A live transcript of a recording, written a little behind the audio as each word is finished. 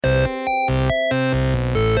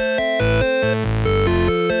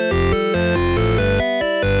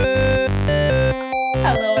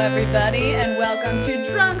everybody, and welcome to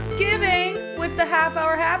Drunksgiving with the Half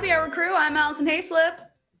Hour Happy Hour crew. I'm Allison Hayslip.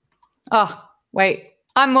 Oh, wait.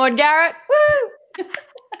 I'm Maud Garrett. Woo!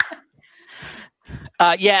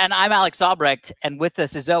 And I'm Alex Albrecht, and with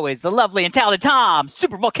us, as always, the lovely and talented Tom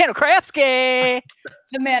Super Volcano Krafsky.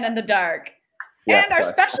 The man in the dark. Yeah, and our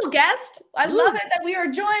special guest, I love it that we are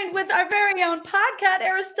joined with our very own podcast,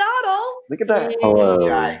 Aristotle. Look at that. Hello.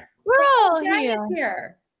 We're all Gang here. is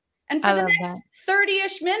here. And for I the love next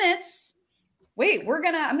 30-ish minutes,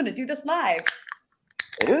 I'm gonna do this live.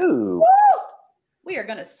 Ooh. Woo! We are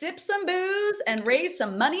gonna sip some booze and raise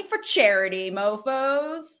some money for charity,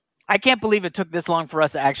 mofos. I can't believe it took this long for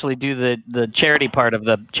us to actually do the charity part of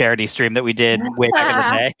the charity stream that we did way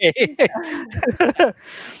back in the day.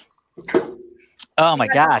 Oh my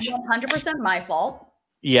gosh. 100% my fault.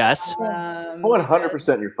 Yes.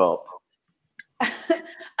 100% your fault.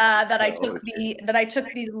 That I took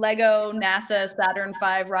the Lego NASA Saturn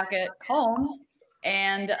V rocket home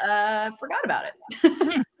and forgot about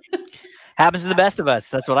it. Happens to the best of us.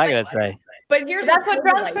 That's what I gotta say. But That's what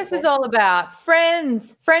Drunksmas is all about.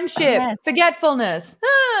 Friends, friendship, forgetfulness.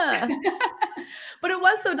 Ah. But it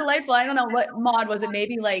was so delightful. I don't know what Maud was it,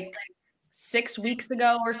 maybe like 6 weeks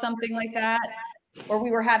ago or something like that, or we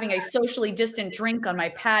were having a socially distant drink on my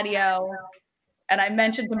patio. And I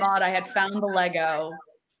mentioned to Maud I had found the Lego,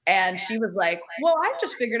 and she was like, well, I've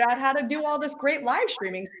just figured out how to do all this great live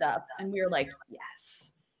streaming stuff. And we were like,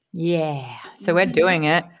 yes. Yeah. So we're doing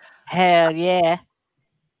it. Hell yeah.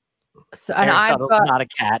 So, and I've Aristotle's got, not a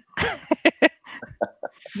cat.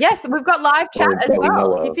 yes, we've got live chat as that we know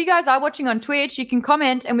well. So of. if you guys are watching on Twitch, you can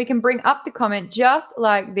comment and we can bring up the comment just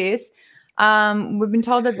like this. We've been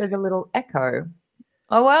told that there's a little echo.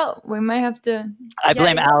 Oh, well, we may have to. I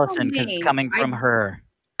blame it's Allison not because me. it's coming from her.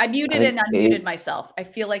 I muted and unmuted myself. I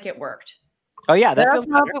feel like it worked. Oh yeah, that That's feels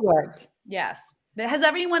how better. it worked. Yes. Has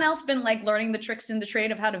everyone else been like learning the tricks in the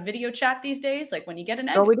trade of how to video chat these days? Like when you get an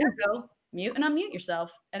Oh, we do. echo, mute and unmute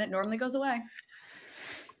yourself, and it normally goes away.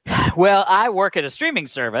 Well, I work at a streaming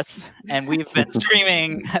service, and we've been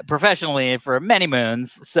streaming professionally for many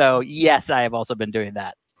moons. So yes, I have also been doing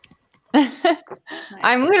that.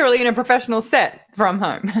 I'm literally in a professional set from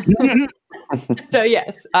home. So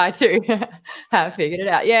yes, I too have figured it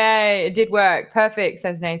out. Yay, it did work. Perfect,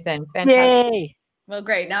 says Nathan. Fantastic. Yay! Well,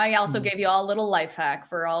 great. Now I also gave you all a little life hack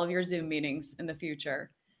for all of your Zoom meetings in the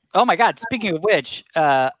future. Oh my God! Speaking of which,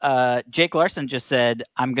 Jake Larson just said,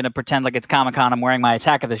 "I'm going to pretend like it's Comic-Con. I'm wearing my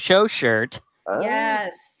Attack of the Show shirt."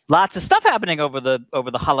 Yes. Lots of stuff happening over the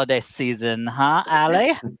holiday season, huh,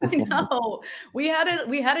 Ali? I know. We had a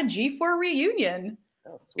G4 reunion.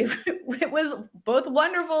 It was both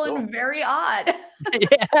wonderful and very odd.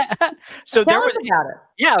 Yeah. So there Tell was. us about it.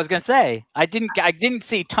 Yeah, I was gonna say I didn't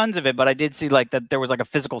see tons of it, but I did see like that there was like a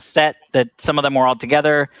physical set that some of them were all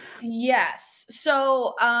together. Yes.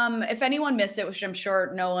 So if anyone missed it, which I'm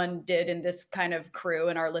sure no one did in this kind of crew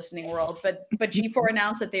in our listening world, but G4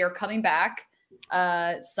 announced that they are coming back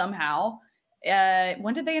somehow.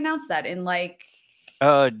 When did they announce that? In like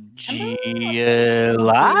July?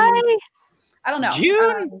 I don't know.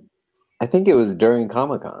 June? I think it was during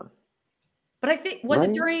Comic-Con. But I think was it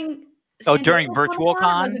Right? during During Diego Virtual Comic-Con, or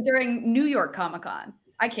Con? was it during New York Comic-Con?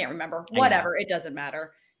 I can't remember. Yeah. Whatever, it doesn't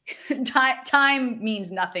matter. Time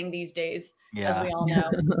means nothing these days, as we all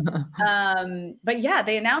know. But yeah,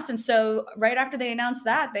 they announced, and so right after they announced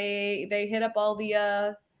that, they hit up all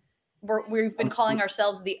the we've been calling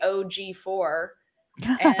ourselves the OG4,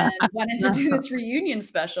 and wanted to do this reunion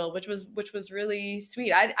special, which was really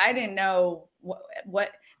sweet. I didn't know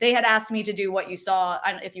what they had asked me to do. What you saw,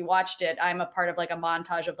 if you watched it, I'm a part of like a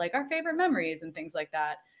montage of like our favorite memories and things like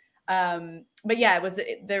that. But yeah,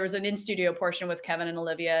 there was an in-studio portion with Kevin and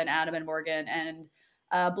Olivia and Adam and Morgan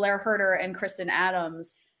and Blair Herter and Kristen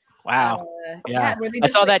Adams. Wow. Yeah. where they I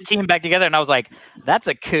just, saw like, that team back together and I was like, that's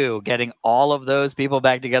a coup, getting all of those people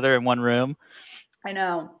back together in one room. I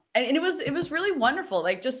know. And it was really wonderful,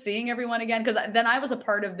 like just seeing everyone again. Because then I was a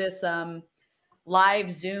part of this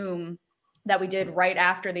live Zoom that we did right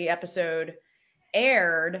after the episode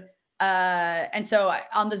aired. And so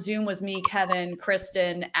on the Zoom was me, Kevin,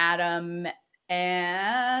 Kristen, Adam,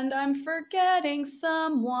 and I'm forgetting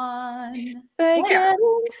someone.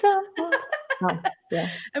 Forgetting someone. Oh, yeah.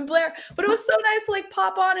 And Blair, but it was so nice to like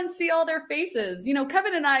pop on and see all their faces. You know,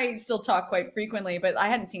 Kevin and I still talk quite frequently, but I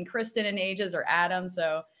hadn't seen Kristen in ages or Adam,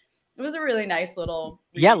 so it was a really nice little.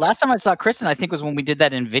 Yeah, last time I saw Kristen, I think was when we did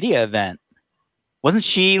that NVIDIA event. Wasn't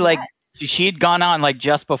she like she had gone on like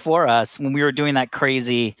just before us when we were doing that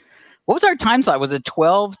crazy? What was our time slot? Was it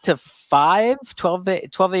 12 to 5, 12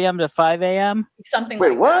 a.m. to 5 a.m.? Something Wait,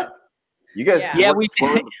 like what? that. You guys? Yeah. Yeah, worked we for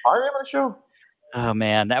 5 a.m. on the show. Oh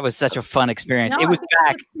man, that was such a fun experience. No, It was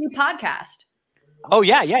back. New podcast. Oh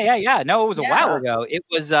yeah. No, it was a while ago. It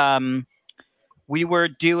was we were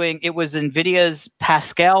doing, it was NVIDIA's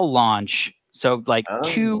Pascal launch. So like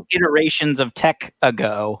 2 iterations of tech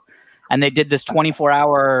ago. And they did this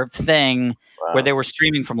 24-hour thing where they were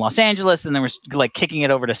streaming from Los Angeles, and they were like kicking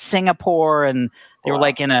it over to Singapore, and they were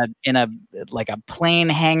like in a like a plane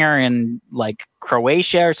hangar in like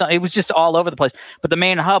Croatia or something. It was just all over the place. But the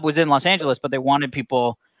main hub was in Los Angeles, but they wanted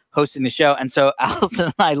people hosting the show. And so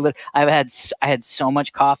Allison and I had so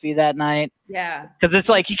much coffee that night. Yeah. Because it's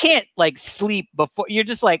like you can't like sleep before. You're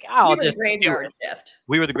just like, oh, I'll just graveyard shift.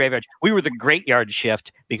 We were the graveyard. We were the great yard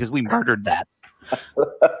shift because we murdered that.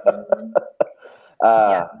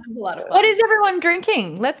 Yeah, it was a lot of fun. What is everyone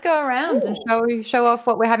drinking? Let's go around and show off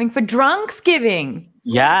what we're having for Drunksgiving.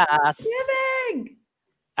 Yes. Giving.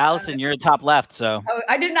 Allison, you're top left, so. Oh,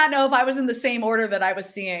 I did not know if I was in the same order that I was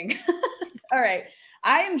seeing. All right.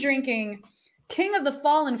 I am drinking King of the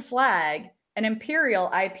Fallen Flag, an Imperial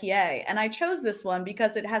IPA. And I chose this one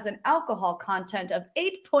because it has an alcohol content of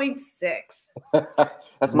 8.6.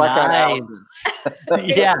 That's my kind of Allison.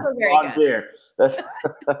 Yeah. On beer.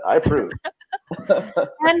 I approve.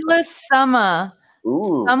 Endless Summer.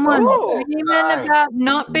 Ooh. Someone's dreaming about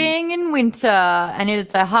not being in winter, and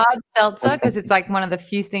it's a hard seltzer because it's like one of the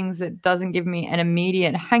few things that doesn't give me an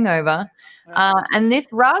immediate hangover. And this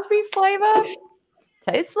raspberry flavor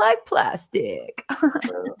tastes like plastic.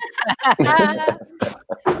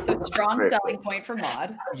 So strong selling point for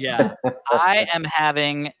Maud. Yeah. I am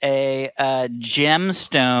having a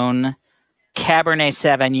Gemstone Cabernet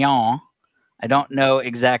Sauvignon. I don't know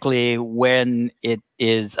exactly when it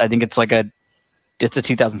is. I think it's like it's a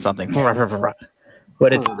 2000 something, but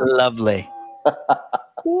it's lovely.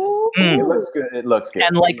 It looks good. It looks good.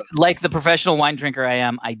 And like the professional wine drinker I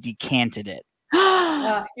am, I decanted it.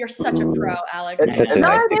 You're such a pro, Alex. It's such a No,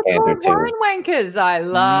 nice they're decanter called too. wine wankers. I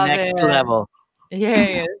love Next it. level.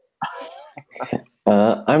 Yeah.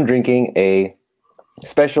 I'm drinking a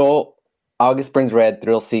special August Burns Red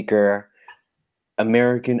Thrill Seeker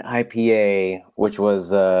American IPA, which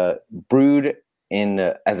was brewed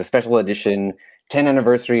in as a special edition 10th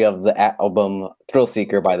anniversary of the album Thrill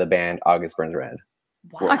Seeker by the band August Burns Red.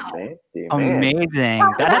 Wow. Fancy, man. Amazing.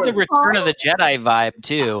 That has a Return of the Jedi vibe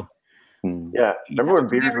too. Yeah. Remember when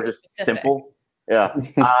beers very were just specific. simple? Yeah.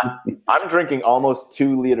 I'm drinking almost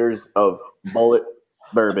 2 liters of Bullet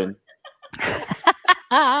bourbon. Good.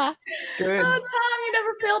 Oh, Tom, you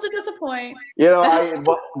never fail to disappoint. You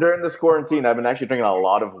know, during this quarantine, I've been actually drinking a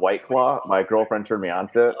lot of White Claw. My girlfriend turned me on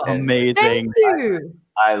to it. and Amazing. Thank you.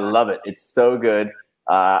 I love it. It's so good.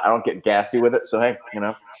 I don't get gassy with it. So, hey,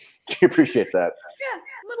 she appreciates that. Yeah,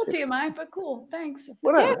 a little TMI, but cool. Thanks.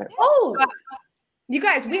 Whatever. Oh, you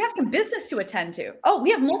guys, we have some business to attend to. Oh,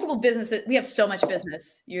 we have multiple businesses. We have so much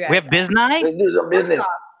business, you guys. We have Biz Night? There's a business.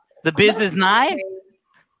 The Biz is Night?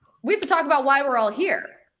 We have to talk about why we're all here.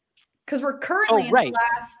 Because we're currently in the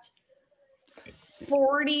last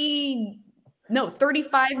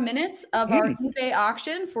 35 minutes of our eBay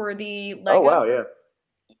auction for the Lego. Oh, wow. Yeah.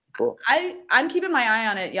 Cool. I'm keeping my eye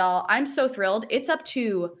on it, y'all. I'm so thrilled. It's up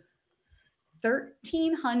to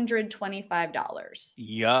 $1,325.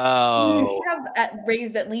 Yo. We have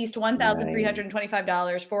raised at least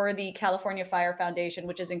 $1,325 for the California Fire Foundation,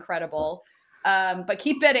 which is incredible. But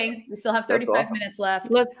keep bidding. We still have 35 minutes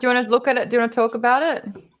left. Look, do you want to look at it? Do you want to talk about it?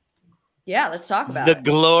 Yeah, let's talk about The it.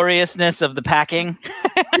 gloriousness of the packing.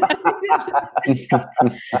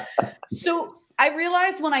 So I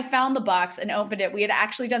realized when I found the box and opened it, we had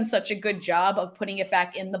actually done such a good job of putting it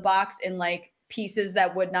back in the box in like pieces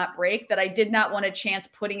that would not break that I did not want a chance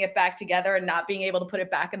putting it back together and not being able to put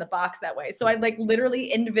it back in the box that way. So I like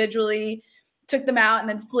literally individually took them out and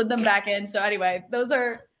then slid them back in. So anyway, those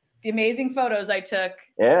are the amazing photos I took.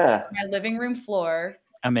 Yeah. My living room floor.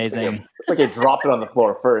 Amazing. It's like you dropped it on the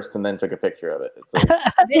floor first and then took a picture of it. It's like,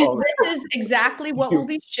 This is exactly what will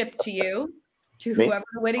be shipped to you, to whoever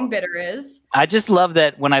the winning bidder is. I just love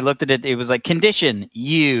that when I looked at it, it was like condition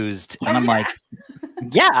used. And I'm like,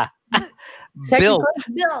 yeah. Built.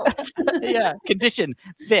 Yeah. Condition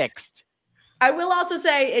fixed. I will also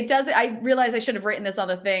say it does. I realize I should have written this on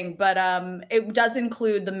the thing, but it does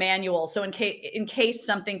include the manual. So in case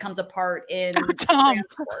something comes apart in Tom.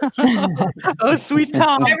 Oh, sweet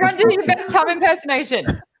Tom. Everyone do your best Tom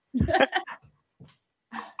impersonation.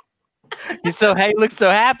 He looks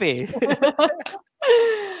so happy.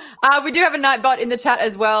 We do have a Nightbot in the chat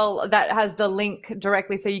as well that has the link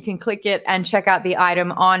directly, so you can click it and check out the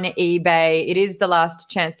item on eBay. It is the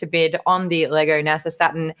last chance to bid on the Lego NASA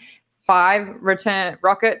Saturn V return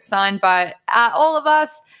rocket signed by all of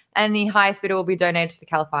us. and the highest bidder will be donated to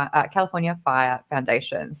the California Fire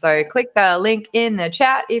Foundation. So click the link in the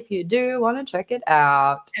chat if you do want to check it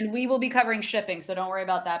out. And we will be covering shipping, so don't worry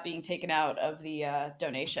about that being taken out of the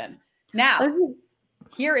donation. Now,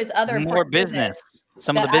 here is other more business.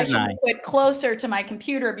 Some of the business. I should put closer to my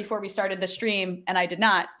computer before we started the stream, and I did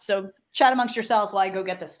not. So chat amongst yourselves while I go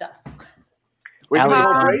get this stuff. We're doing a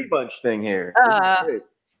whole Brady Bunch thing here.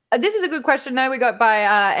 This is a good question. Now we got by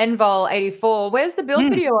Envol84. Where's the build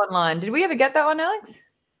video online? Did we ever get that one, Alex?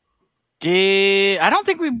 I don't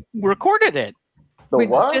think we recorded it. We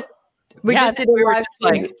just did a live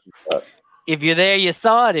stream. If you're there, you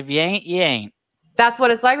saw it. If you ain't, you ain't. That's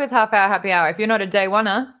what it's like with Half Hour Happy Hour. If you're not a day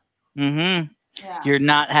oneer, you're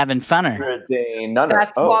not having funner. You're a day nunner.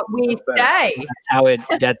 That's what we say.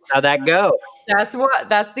 That's how that goes.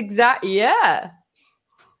 That's exactly, yeah.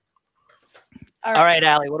 All right,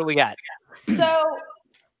 Allie, what do we got? So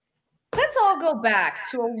let's all go back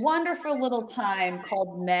to a wonderful little time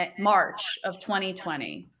called March of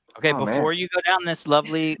 2020. Okay, before you go down this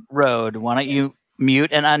lovely road, why don't you mute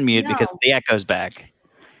and unmute because the echo's back.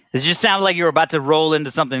 It just sounded like you were about to roll into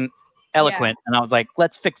something eloquent, and I was like,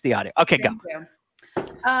 let's fix the audio. Okay, Thank you.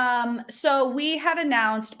 So we had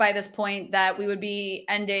announced by this point that we would be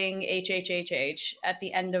ending HHHH at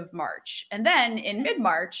the end of March. And then in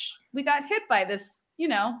mid-March, we got hit by this,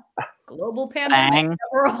 global pandemic that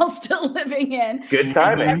we're all still living in. Good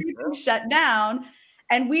timing. Everything shut down.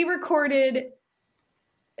 And we recorded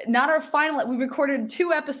we recorded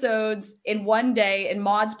 2 episodes in one day in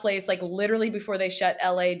Maud's place, like literally before they shut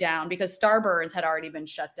LA down because Starburns had already been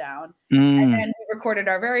shut down. And then we recorded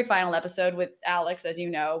our very final episode with Alex, as you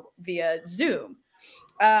know, via Zoom.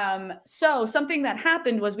 So something that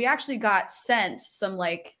happened was we actually got sent some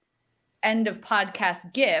like end of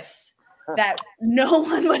podcast gifts that no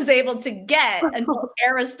one was able to get until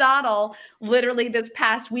Aristotle literally this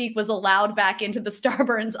past week was allowed back into the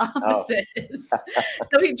Starburns offices.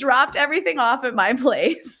 So he dropped everything off at my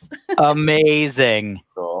place. Amazing.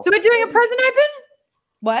 Cool. So we're doing a present open?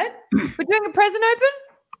 What? We're doing a present open?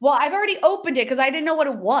 Well, I've already opened it because I didn't know what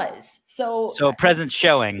it was. So present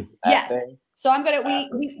showing. Yes. So I'm gonna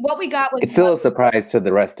what we got was it's still a surprise to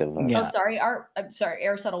the rest of us. Oh, sorry. I'm sorry,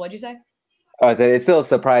 Aristotle, what'd you say? Oh, I said it's still a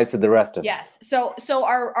surprise to the rest of us. Yes. So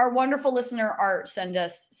our wonderful listener Art sent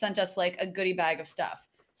us like a goodie bag of stuff.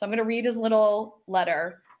 So I'm gonna read his little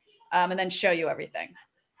letter and then show you everything.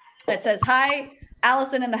 It says, "Hi,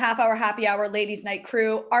 Allison and the Half Hour Happy Hour Ladies Night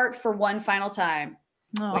crew. Art for one final time."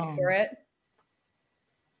 Wait for it.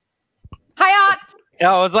 Hi, Art.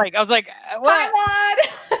 I was like, what? Hi,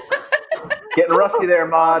 Maud. Getting rusty there,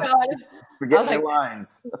 Maud. Oh, Forgetting your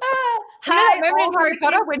lines. Hi, that moment in Harry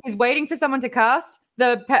Potter when he's waiting for someone to cast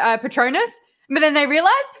the Patronus, but then they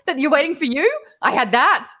realize that you're waiting for you? I had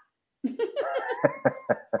that.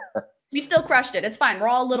 You still crushed it. It's fine. We're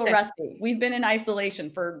all a little rusty. We've been in isolation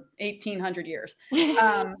for 1,800 years.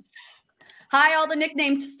 Hi, all the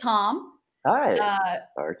nicknames Tom. Hi.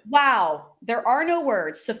 Wow. There are no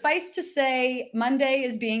words. Suffice to say, Monday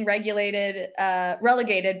is being relegated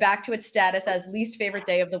back to its status as least favorite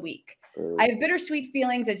day of the week. I have bittersweet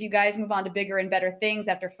feelings as you guys move on to bigger and better things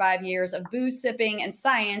after 5 years of booze sipping and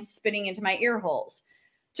science spitting into my ear holes.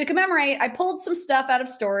 To commemorate, I pulled some stuff out of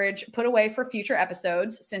storage, put away for future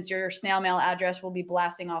episodes, since your snail mail address will be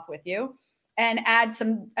blasting off with you, and add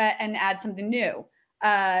something new.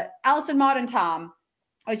 Allison, Maud, and Tom,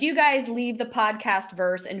 as you guys leave the podcast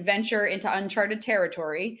verse and venture into uncharted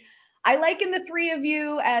territory, I liken the three of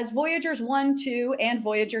you as Voyagers 1, 2, and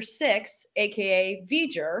Voyager 6, aka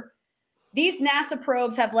V'ger. These NASA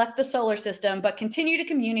probes have left the solar system, but continue to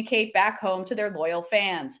communicate back home to their loyal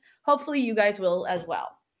fans. Hopefully you guys will as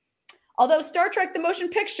well. Although Star Trek the Motion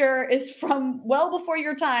Picture is from well before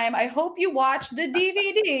your time, I hope you watch the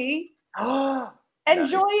DVD.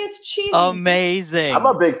 Enjoy its cheesy. Amazing. I'm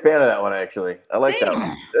a big fan of that one, actually. I like that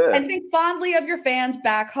one. Yeah. And think fondly of your fans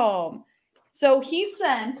back home. So he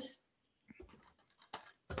sent...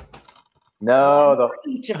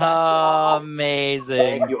 Amazing.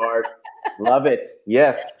 Thank you, Art. Love it.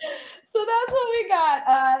 Yes. So that's what we got.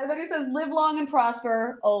 And then he says, live long and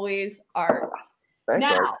prosper, always, Art. Thanks,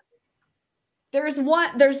 now, Art.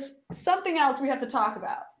 there's something else we have to talk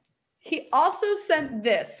about. He also sent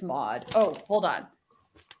this, Maud. Oh, hold on.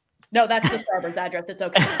 No, that's the Starburns address. It's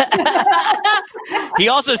okay. He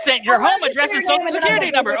also sent your home address and social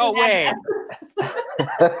security number. Oh, wait.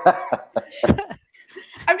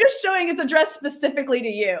 I'm just showing its address specifically to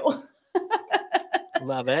you.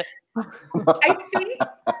 Love it. I think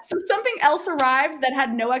so. Something else arrived that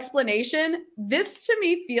had no explanation. This to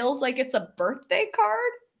me feels like it's a birthday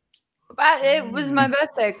card. But it was my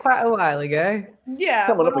birthday quite a while ago. Yeah.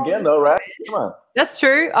 Coming up again, though, right? Come on. That's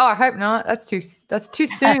true. Oh, I hope not. That's too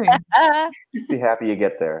soon. Be happy you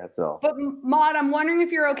get there. That's all. But Maud, I'm wondering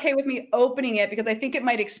if you're okay with me opening it because I think it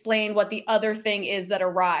might explain what the other thing is that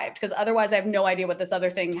arrived. Because otherwise, I have no idea what this other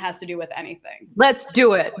thing has to do with anything. Let's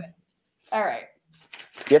do it. All right.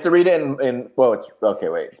 You have to read it in well, it's okay.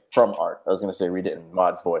 Wait, it's from Art. I was going to say read it in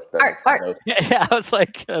Maud's voice, but Art. Yeah, I was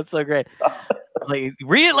like, that's so great. Like,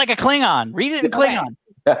 read it like a Klingon. Read it in Klingon.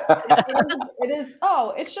 It is.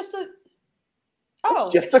 Oh, it's just a. Oh,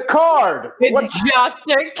 it's just a card. It's just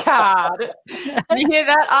a card. You hear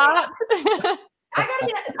that, Art?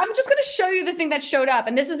 I'm just going to show you the thing that showed up,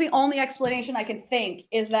 and this is the only explanation I can think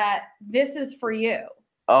is that this is for you.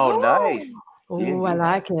 Oh, nice. Oh, I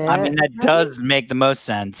like it. I mean, that does make the most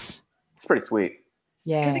sense. It's pretty sweet.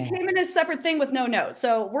 Yeah. Because it came in a separate thing with no note.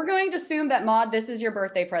 So we're going to assume that Maud, this is your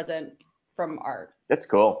birthday present from Art. That's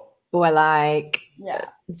cool. Oh, I like. Yeah.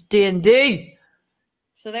 D&D.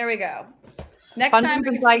 So there we go. Next Fun time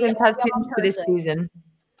and Flagons has pins for this season.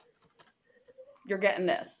 You're getting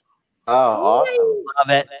this. Oh, awesome. Love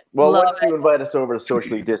it. Well, Love once you invite us over to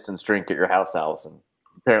socially distanced drink at your house, Allison,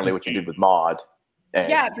 apparently what you did with Maud. And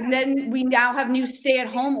Yeah, but then we now have new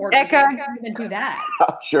stay-at-home orders. Echo. We can't even do that.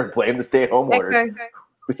 Sure, blame the stay-at-home order. Echo.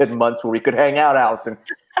 We had months where we could hang out, Allison.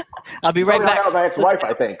 I'll be right Hung back. out with my ex-wife,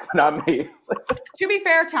 I think, not me. To be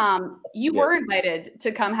fair, Tom, you Yes. were invited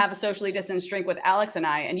to come have a socially distanced drink with Alex and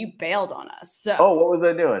I, and you bailed on us. So Oh, what was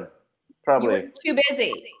I doing? you Probably. were too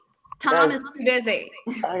busy. Tom is too busy.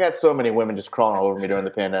 I got so many women just crawling all over me during the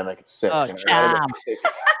pandemic. It's sick. Oh, you know? Tom.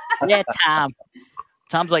 Yeah, Tom.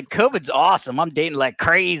 Tom's like, COVID's awesome. I'm dating like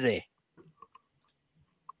crazy.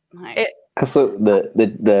 Nice. So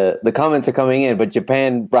the comments are coming in, but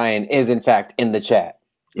Japan Brian is in fact in the chat.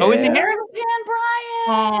 Oh, is he Yeah. here? Japan Brian.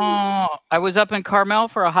 Oh, I was up in Carmel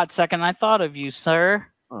for a hot second. I thought of you, sir.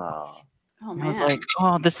 Oh. Oh, I was man. like,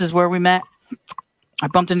 oh, this is where we met. I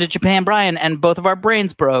bumped into Japan Brian, and both of our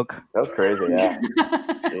brains broke. That was crazy, yeah.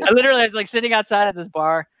 I literally was like sitting outside at this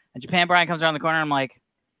bar, and Japan Brian comes around the corner. I'm like,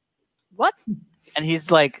 what? And he's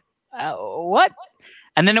like, what?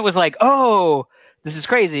 And then it was like, oh, this is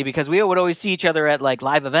crazy because we would always see each other at like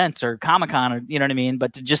live events or Comic-Con, or you know what I mean?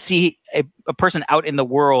 But to just see a person out in the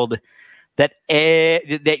world that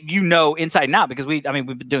you know inside and out, because we've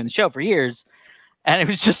been doing the show for years, and it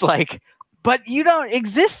was just like, but you don't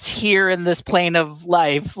exist here in this plane of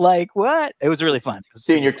life. Like, what? It was really fun.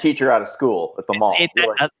 Seeing your teacher out of school at the mall. You're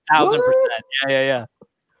like, 1,000%. Yeah.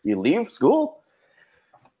 you leave school?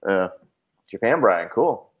 Japan Brian,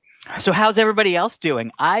 cool. So how's everybody else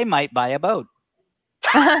doing? I might buy a boat.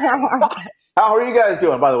 How are you guys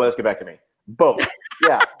doing? By the way, let's get back to me. Boat.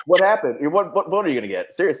 Yeah. What happened? What boat are you going to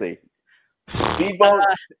get? Seriously. Speedboat?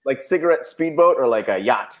 Like cigarette speedboat or like a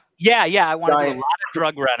yacht? Yeah. I want to do a Giant- lot of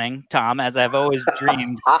drug running, Tom, as I've always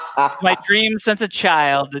dreamed. My dream since a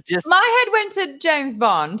child. My head went to James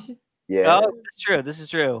Bond. Yeah. Oh, that's true. This is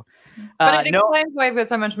true. But it No, explains why we've got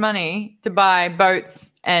so much money to buy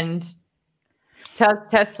boats and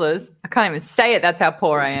Teslas. I can't even say it. That's how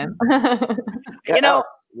poor I am. you know, Alex,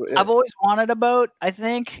 I've always wanted a boat, I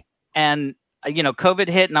think. And, COVID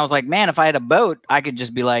hit, and I was like, man, if I had a boat, I could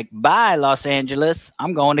just be like, bye, Los Angeles.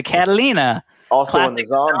 I'm going to Catalina. also when the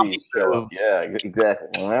classic zombies zombie show move. up. Yeah,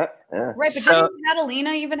 exactly. Yeah. Right, but So- didn't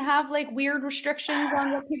Catalina even have like weird restrictions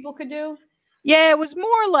on what people could do? Yeah, it was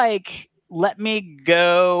more like, let me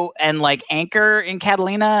go and like anchor in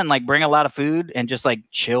Catalina and like bring a lot of food and just like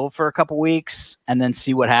chill for a couple weeks and then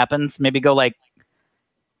see what happens. Maybe go like,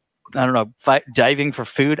 I don't know, diving for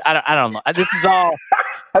food. I don't know. This is all,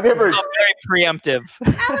 Have you this is ever? all very preemptive.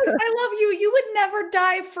 Alex, I love you. You would never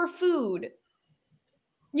dive for food.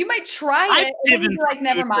 You might try I've it, and then you'd dived be like, for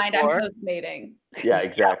never food mind, before. I'm postmating. Yeah,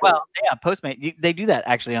 exactly. Well, yeah, Postmate, they do that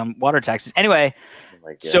actually on water taxis. Anyway,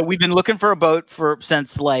 Like, yeah. so we've been looking for a boat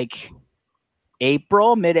since like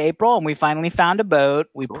mid-April, and we finally found a boat.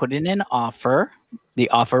 We put in an offer. The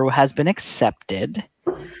offer has been accepted,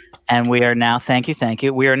 and we are now, thank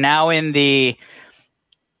you. We are now in the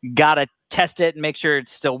gotta test it and make sure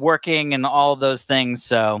it's still working and all of those things.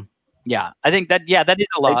 So yeah, I think that is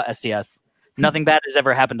a law, STS. Nothing bad has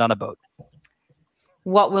ever happened on a boat.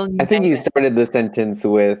 What will you I think name you it? started the sentence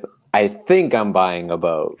with "I think I'm buying a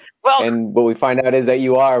boat," Well, and what we find out is that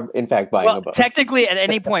you are in fact buying a boat. technically, at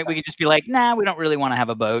any point, we could just be like, nah, we don't really want to have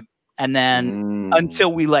a boat. And then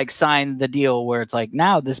until we like sign the deal where it's like,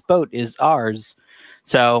 now this boat is ours.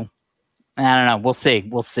 So I don't know.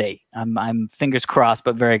 We'll see. I'm fingers crossed,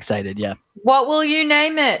 but very excited. Yeah. What will you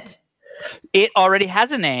name it? It already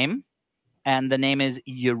has a name, and the name is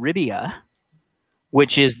Eurybia.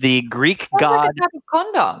 which is the Greek Sounds god. like a type of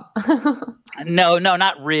condom. No,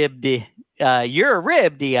 not Ribdi.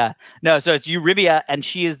 Eurybdia. No, so it's Eurybia, and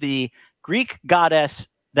she is the Greek goddess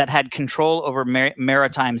that had control over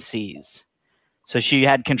maritime seas. So she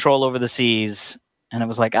had control over the seas, and it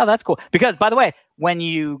was like, oh, that's cool. Because, by the way, when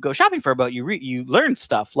you go shopping for a boat, you learn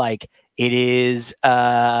stuff like it is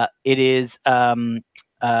bad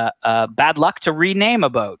luck to rename a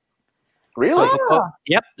boat. Really? So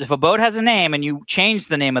if a boat has a name and you change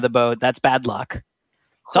the name of the boat, that's bad luck.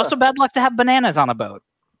 It's also bad luck to have bananas on a boat.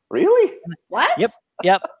 Really? What? Yep.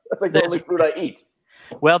 That's like the only fruit I eat.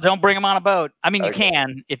 Well, don't bring them on a boat. I mean, you Okay.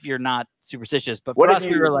 can if you're not superstitious, but What for if us,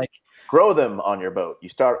 we you- were like, Grow them on your boat. You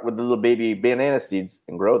start with the little baby banana seeds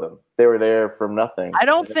and grow them. They were there from nothing. I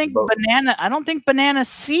don't think banana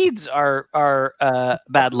seeds are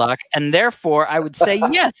bad luck, and therefore I would say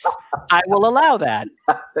yes, I will allow that.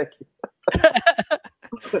 Thank you.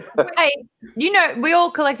 Hey, we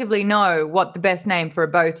all collectively know what the best name for a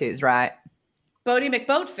boat is, right? Bodie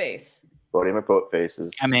McBoatface. Bodie McBoat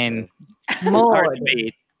faces. I mean, Maud. hard to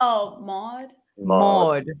beat. Oh, Maud.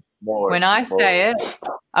 Maud. Maud. When I say it,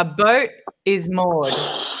 a boat is Maud.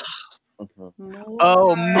 Mhm. Maud.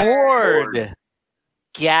 Oh, Mord.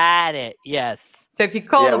 Got it. Yes. So if you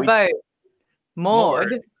call Yeah, the we- boat Maud,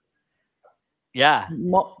 Maud. Yeah.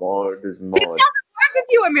 Maud is See, Maud. it doesn't work with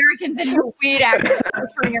you Americans and your weird accent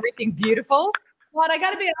portraying everything beautiful. Maud, I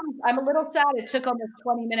gotta be honest. I'm a little sad. It took almost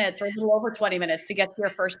 20 minutes or a little over 20 minutes to get to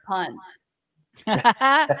your first pun.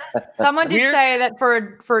 Someone did Weird- say that for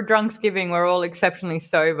a drunksgiving, we're all exceptionally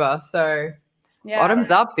sober. So Yeah. bottoms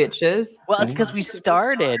up, bitches. Well, it's because we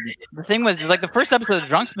started. The thing was, like, the first episode of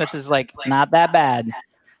Drunksmith is like not that bad.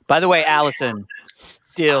 By the way, Allison,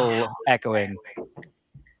 still echoing.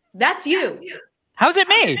 That's you. How's it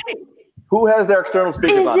me? Who has their external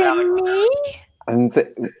speakers on? Alex? me? I didn't say,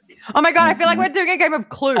 Oh my god, I feel like we're doing a game of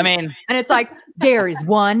Clue. I mean, and it's like there is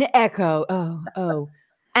one echo. Oh.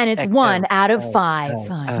 And it's Echo. 1 out of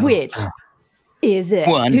 5. Which is it?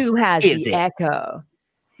 One Who has is the it? echo?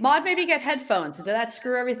 Maud, maybe get headphones. Did that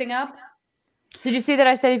screw everything up? Did you see that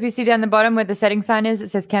I said if you see down the bottom where the setting sign is,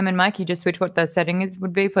 it says Cam and Mike, you just switch what the setting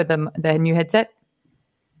would be for the new headset?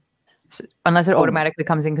 Unless it automatically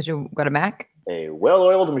comes in because you've got a Mac. A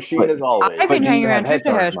well-oiled machine as always. I've been do hanging you around have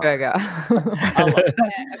Trisha headphones, Mike? Hershberger.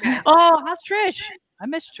 Okay. oh, how's Trish? I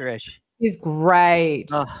miss Trish. He's great.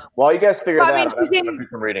 Ugh. While you guys figure Well, that I mean, out, I'm she's going in- to do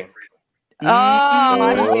some reading. Oh,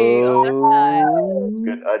 I see. Oh, that's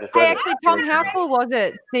nice. Good. I just Hey, read it. actually, Tom, how cool was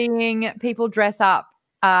it seeing people dress up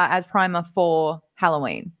as Primer for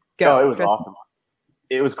Halloween? Oh, it was dress- awesome.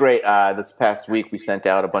 It was great. This past week, we sent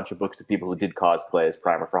out a bunch of books to people who did cosplay as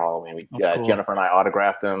Primer for Halloween. That's cool. Jennifer and I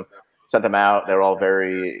autographed them, sent them out. They're all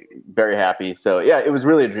very, very happy. So yeah, it was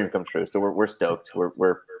really a dream come true. So we're stoked.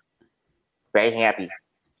 We're very happy.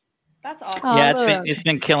 That's awesome. Oh, Yeah, look. it's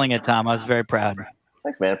been killing it, Tom. I was very proud.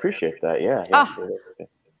 Thanks, man. Appreciate that. Yeah. Ah.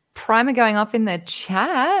 Primer going off in the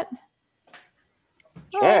chat.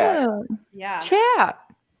 Chat. Oh, Yeah. chat.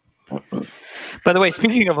 By the way,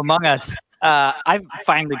 speaking of Among Us, I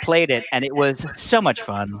finally played it, and it was so much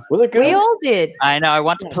fun. Was it good? We all did. I know. I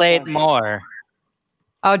want to play it more.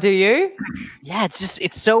 Oh, do you? Yeah,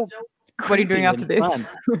 it's so. What are you doing creepy after and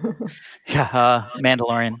this? fun. Yeah,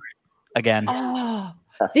 Mandalorian again. Oh,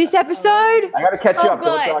 this episode? I got to catch Oh, up.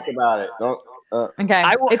 Don't good. talk about it. Don't. Okay.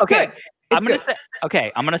 I will. It's Okay, good. I'm gonna good. say.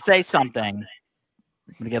 Okay, I'm gonna say something.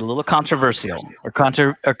 I'm gonna get a little controversial or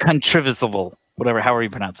controversial, whatever. However you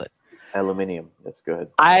pronounce it. Aluminium. That's good.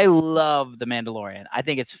 I love The Mandalorian. I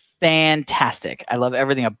think it's fantastic. I love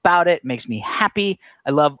everything about it. It makes me happy.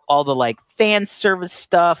 I love all the like fan service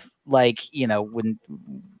stuff. Like, when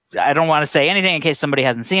I don't want to say anything in case somebody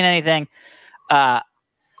hasn't seen anything.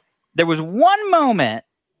 There was one moment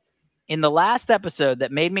in the last episode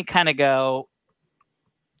that made me kind of go,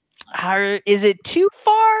 is it too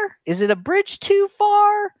far? Is it a bridge too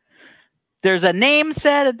far? There's a name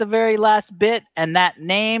said at the very last bit, and that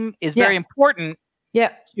name is very important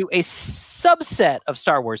Yep. to a subset of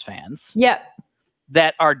Star Wars fans Yep.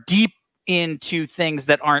 that are deep into things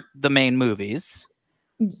that aren't the main movies.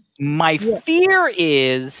 My fear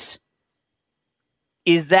is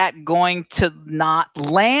that going to not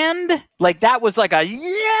land? Like, that was like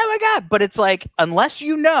my God. But it's like, unless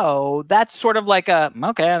you know, that's sort of like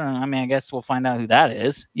okay, I guess we'll find out who that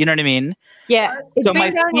is. You know what I mean? Yeah. It's So my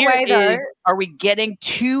been going fear away, though. is, are we getting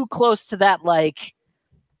too close to that? Like,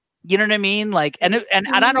 you know what I mean? Like, and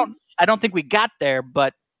I don't think we got there,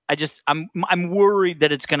 but I'm worried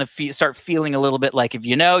that it's going to start feeling a little bit like, if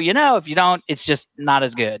you know, if you don't, it's just not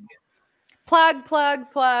as good.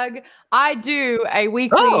 Plug. I do a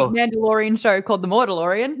weekly Mandalorian show called The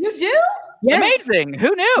Mortalorian. You do? Yes. Amazing.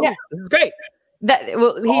 Who knew? Yeah. This is great. He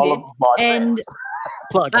did. And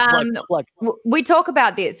plug. we talk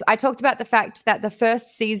about this. I talked about the fact that the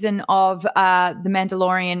first season of The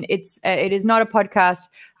Mandalorian, it is not a podcast,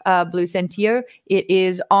 Blue Sentio. It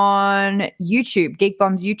is on YouTube, Geek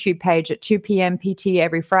Bomb's YouTube page at 2 p.m. PT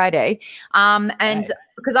every Friday. And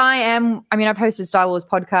because I've hosted Star Wars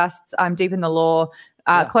podcasts, I'm deep in the lore,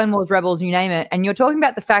 Clone Wars, Rebels, you name it. And you're talking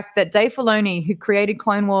about the fact that Dave Filoni, who created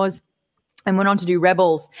Clone Wars and went on to do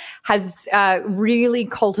Rebels, has really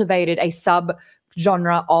cultivated a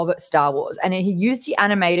sub-genre of Star Wars. And he used the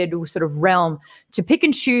animated sort of realm to pick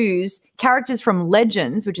and choose characters from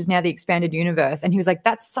Legends, which is now the expanded universe. And he was like,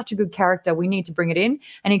 that's such a good character. We need to bring it in.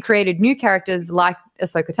 And he created new characters like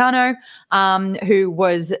Ahsoka Tano, who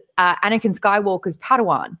was Anakin Skywalker's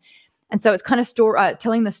Padawan. And so it's kind of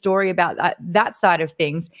telling the story about that side of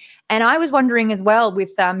things. And I was wondering as well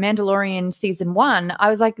with Mandalorian season 1, I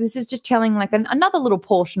was like, this is just telling like another little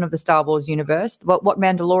portion of the Star Wars universe, what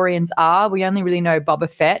Mandalorians are. We only really know Boba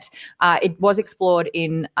Fett. It was explored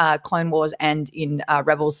in Clone Wars and in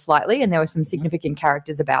Rebels slightly, and there were some significant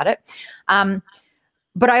characters about it.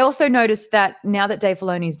 But I also noticed that now that Dave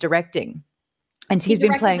Filoni's directing, and he's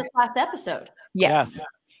been playing this last episode. Yes. Yeah.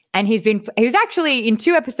 And he was actually in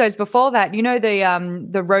 2 episodes before that. You know,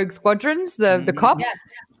 the Rogue Squadrons, the cops?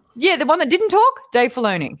 Yeah, the one that didn't talk? Dave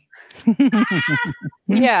Filoni.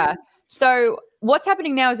 Yeah. So what's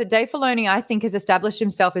happening now is that Dave Filoni, I think, has established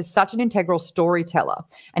himself as such an integral storyteller.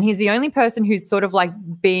 And he's the only person who's sort of like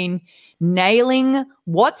been nailing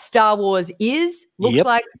what Star Wars is, looks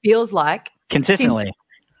like, feels like. Consistently.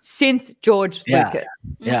 Since George Lucas.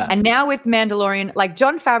 Yeah. And now with Mandalorian, like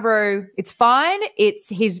Jon Favreau, it's fine.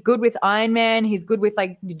 He's good with Iron Man. He's good with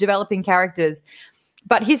like developing characters.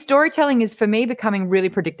 But his storytelling is, for me, becoming really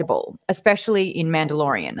predictable, especially in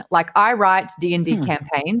Mandalorian. Like I write D&D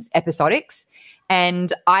campaigns, episodics,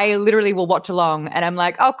 and I literally will watch along and I'm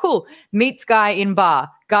like, oh, cool. Meets guy in bar.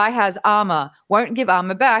 Guy has armor. Won't give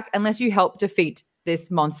armor back unless you help defeat this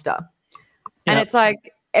monster. Yep. And it's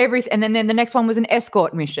like, and then the next one was an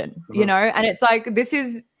escort mission, you know, and it's like this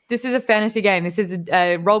is a fantasy game, this is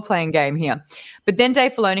a role-playing game here. But then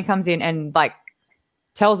Dave Filoni comes in and like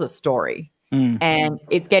tells a story, and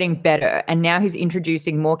it's getting better. And now he's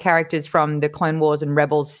introducing more characters from the Clone Wars and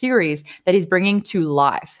Rebels series that he's bringing to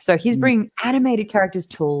life. So he's bringing animated characters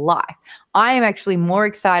to life. I am actually more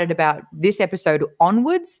excited about this episode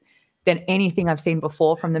onwards than anything I've seen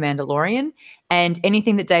before from The Mandalorian. And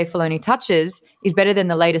anything that Dave Filoni touches is better than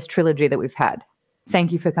the latest trilogy that we've had.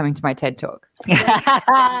 Thank you for coming to my TED Talk.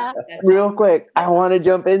 Real quick, I want to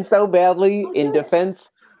jump in so badly in defense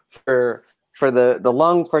for the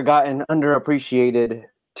long forgotten, underappreciated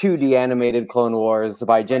 2D animated Clone Wars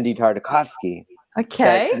by Genndy Tartakovsky.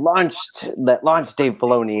 Okay. That launched Dave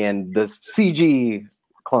Filoni and the CG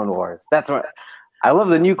Clone Wars. That's what I love,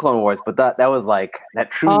 the new Clone Wars, but that was like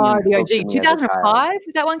that true. Oh, the OG, 2005.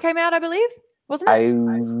 That one came out, I believe, wasn't it? I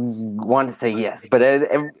want to say yes, but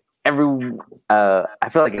every I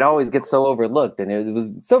feel like it always gets so overlooked, and it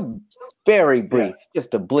was so very brief,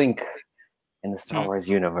 just a blink in the Star Wars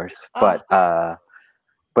universe. But from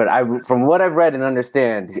what I've read and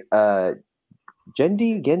understand,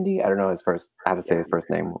 Genndy, I don't know how to say his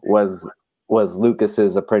first name, was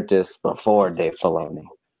Lucas's apprentice before Dave Filoni.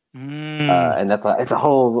 And it's a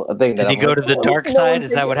whole thing. Did he go to the dark side?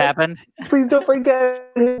 Is that what happened? Please don't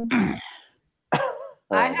forget him.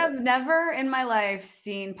 I have never in my life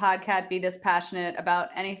seen Podcat be this passionate about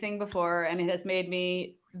anything before, and it has made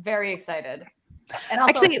me very excited. And also,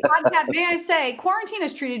 actually, Podcat, may I say, quarantine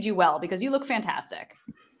has treated you well because you look fantastic.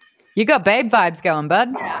 You got babe vibes going, bud.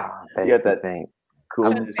 Yeah. You got that thing.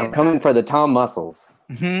 Cool. I'm coming for the Tom muscles.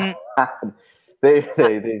 They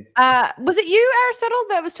was it you, Aristotle,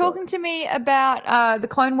 that was talking to me about the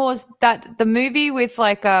Clone Wars, that the movie with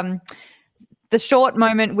like the short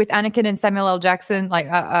moment with Anakin and Samuel L. Jackson? Like,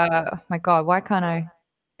 my God, why can't I?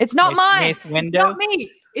 It's not mine. Mace Windu? It's not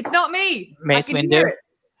me. It's not me. Mace Windu.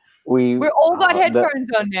 We're all got headphones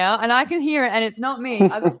on now, and I can hear it, and it's not me.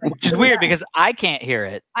 Which is weird because I can't hear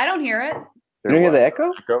it. I don't hear it. You don't hear the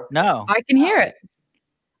echo? No. I can hear it.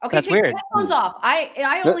 Okay, that's take weird. the headphones off.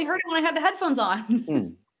 I only heard it when I had the headphones on. I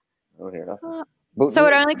don't hear nothing. So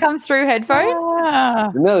it only comes through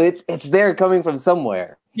headphones? No, it's there coming from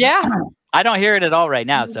somewhere. Yeah. I don't hear it at all right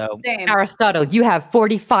now. So Same. Aristotle, you have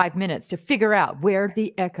 45 minutes to figure out where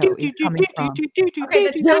the echo is coming from. Okay,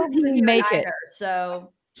 the Will chat he make it? either,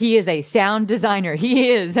 so He is a sound designer. He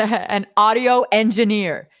is an audio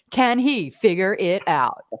engineer. Can he figure it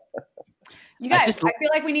out? you guys, I feel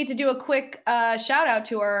like we need to do a quick shout out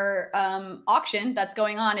to our auction that's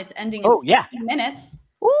going on. It's ending in 15 minutes.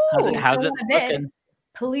 Ooh, how's it looking?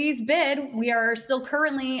 Please bid. We are still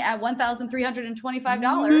currently at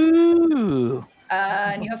 $1,325. Ooh.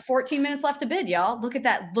 And you have 14 minutes left to bid, y'all. Look at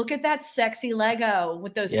that. Look at that sexy Lego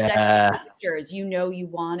with those sexy pictures. You know you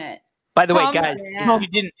want it. By the way, guys,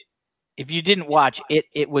 if you didn't watch it,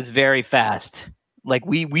 it was very fast. Like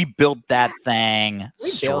we built that thing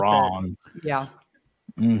strong. Yeah.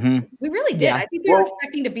 Mm-hmm. We really did. I think we were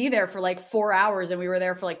expecting to be there for like 4 hours, and we were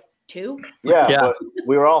there for like 2. Yeah, but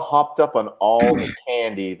we were all hopped up on all the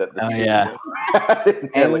candy that the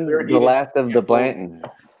and the last of the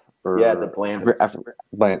Blantons. Yeah, the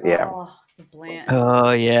Blandons. Yeah. Oh, the Blandons.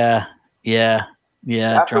 Oh yeah.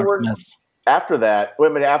 Afterwards, after that,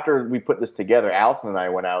 wait a minute. After we put this together, Allison and I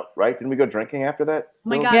went out. Right? Didn't we go drinking after that?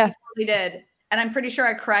 Still? Oh my God, we totally did. And I'm pretty sure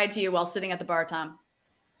I cried to you while sitting at the bar, Tom.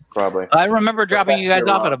 Probably. I remember dropping you guys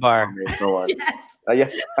off at a bar. Yes. Yeah.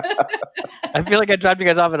 I feel like I dropped you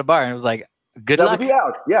guys off at a bar, and it was like, good luck. That was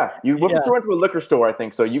Alex. Yeah. You went to a liquor store, I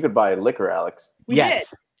think, so you could buy liquor, Alex. We did.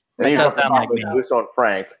 And you does sound like me. Luso and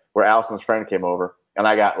Frank, where Allison's friend came over, and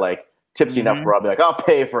I got like tipsy enough where I'll be like, I'll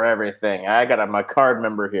pay for everything. I got my card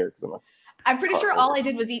member here. I'm pretty sure all I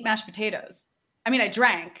did was eat mashed potatoes. I mean, I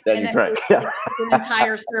drank. Then you drank. Yeah. An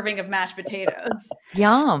entire serving of mashed potatoes.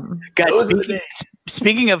 Yum. Guys,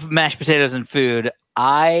 speaking of mashed potatoes and food,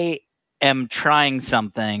 I am trying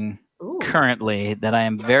something currently that I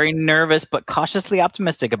am very nervous but cautiously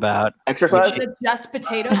optimistic about. Exercise? Is it just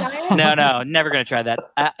potato diet? No, never going to try that.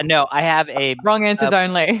 No, I have a... Wrong answers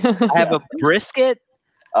only. I have a brisket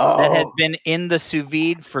that has been in the sous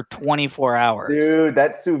vide for 24 hours. Dude,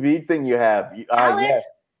 that sous vide thing you have. Alex? Yes.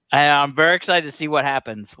 I'm very excited to see what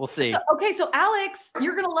happens. We'll see. So Alex,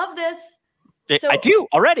 you're going to love this. I do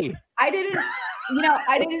already. I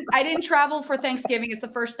didn't travel for Thanksgiving. It's the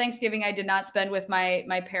first Thanksgiving I did not spend with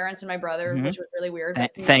my parents and my brother, which was really weird.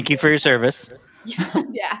 Thank you for your service.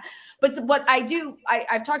 Yeah. But what I do,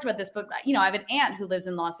 I've talked about this, but I have an aunt who lives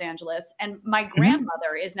in Los Angeles, and my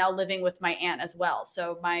grandmother is now living with my aunt as well.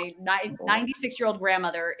 So my 96-year-old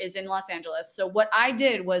grandmother is in Los Angeles. So what I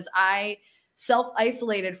did was I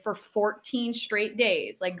self-isolated for 14 straight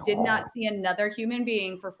days, did not see another human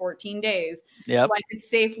being for 14 days. Yep. So I could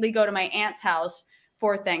safely go to my aunt's house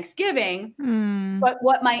for Thanksgiving. But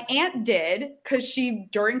what my aunt did, because she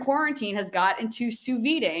during quarantine has got into sous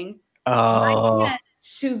videing, my aunt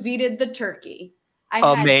sous vide'd the turkey.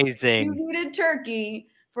 Amazing. Sous vide'd turkey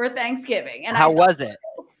for Thanksgiving. And how was it?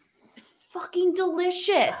 Fucking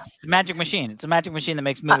delicious. It's a magic machine. It's a magic machine that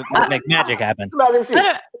makes magic happen.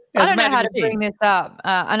 I don't know how to bring this up,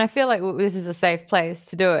 and I feel like this is a safe place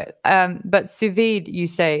to do it. But sous vide, you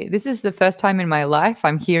say, this is the first time in my life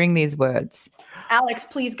I'm hearing these words. Alex,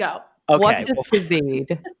 please go. Okay, what's a sous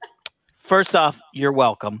vide? First off, you're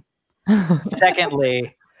welcome.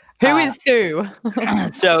 Secondly, who is Sue?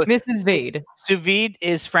 So Mrs. Vide. Sous vide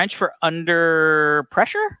is French for under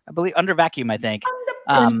pressure, I believe, under vacuum, I think.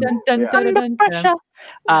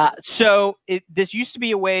 So this used to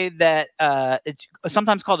be a way that it's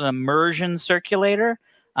sometimes called an immersion circulator.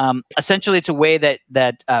 Essentially, it's a way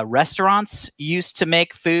that restaurants used to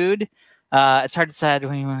make food. It's hard to decide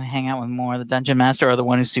when you want to hang out with more the dungeon master or the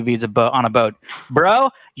one who sous vides on a boat.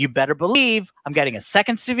 Bro, you better believe I'm getting a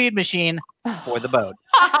second sous vide machine for the boat,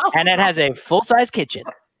 and it has a full size kitchen.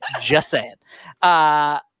 Just saying.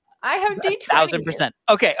 I have D20. 1,000%.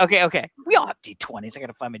 Okay. We all have D20s. I got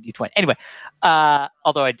to find my D20. Anyway,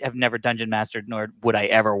 although I have never dungeon mastered, nor would I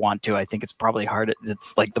ever want to. I think it's probably hard.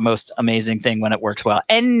 It's like the most amazing thing when it works well.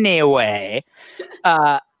 Anyway,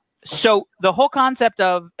 so the whole concept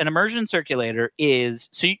of an immersion circulator is,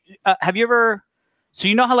 have you ever,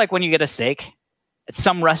 you know how like when you get a steak, at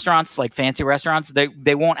some restaurants, like fancy restaurants,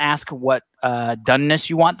 they won't ask what doneness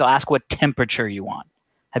you want. They'll ask what temperature you want.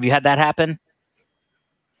 Have you had that happen?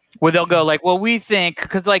 Where they'll go like, well, we think,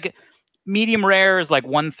 because like medium rare is like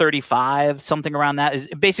 135, something around that.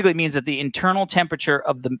 It basically means that the internal temperature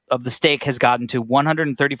of the steak has gotten to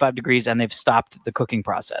 135 degrees and they've stopped the cooking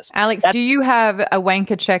process. Alex, do you have a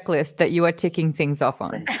wanker checklist that you are ticking things off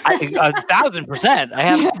on? 1,000%. I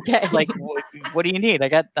have like, what do you need?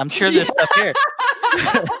 I'm sure there's stuff here.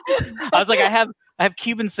 I was like, I have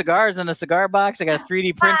Cuban cigars in a cigar box. I got a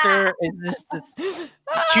 3D printer. It's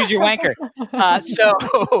choose your wanker.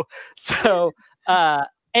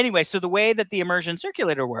 Anyway, so the way that the immersion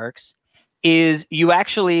circulator works is you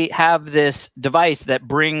actually have this device that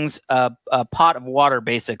brings a pot of water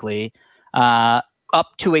basically up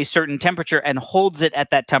to a certain temperature and holds it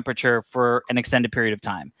at that temperature for an extended period of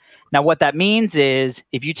time. Now, what that means is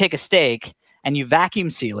if you take a steak and you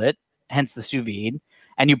vacuum seal it, hence the sous vide,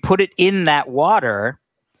 and you put it in that water,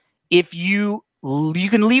 if you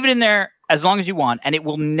can leave it in there as long as you want, and it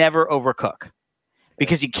will never overcook.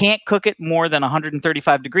 Because you can't cook it more than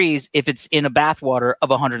 135 degrees if it's in a bath water of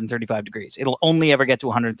 135 degrees. It'll only ever get to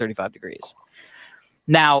 135 degrees.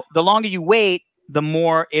 Now, the longer you wait, the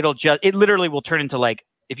more it literally will turn into like,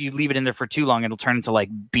 if you leave it in there for too long, it'll turn into like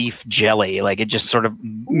beef jelly. Like it just sort of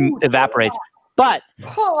evaporates. But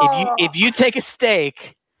if you take a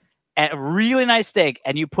steak, a really nice steak,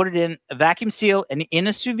 and you put it in a vacuum seal and in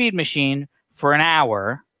a sous vide machine for an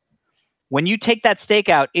hour, when you take that steak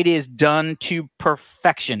out, it is done to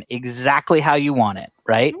perfection, exactly how you want it,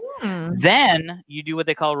 right? Then you do what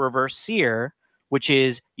they call reverse sear, which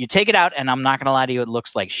is you take it out, and I'm not going to lie to you, it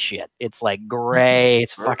looks like shit. It's like gray.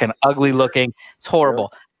 It's fucking ugly looking. It's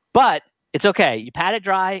horrible. But it's okay. You pat it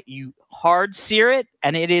dry, you hard sear it,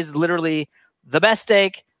 and it is literally the best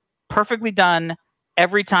steak, perfectly done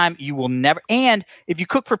every time. You will never. And if you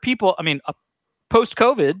cook for people, I mean,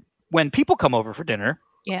 post-COVID, when people come over for dinner,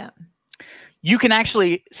 you can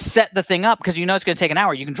actually set the thing up because you know it's going to take an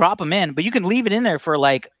hour. You can drop them in, but you can leave it in there for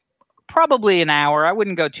like probably an hour. I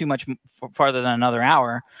wouldn't go too much farther than another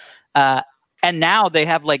hour. And now they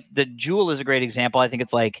have like the Joule is a great example. I think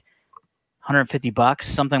it's like $150,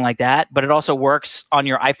 something like that. But it also works on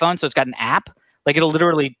your iPhone. So it's got an app. Like it'll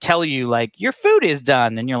literally tell you like your food is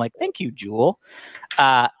done. And you're like, thank you, Joule.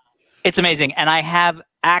 It's amazing. And I have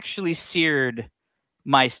actually seared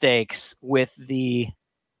my steaks with the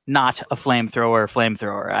not a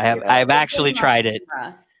flamethrower. I've actually tried it.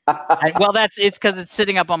 It's because it's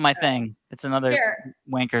sitting up on my thing. It's another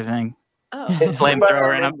wanker thing. Oh,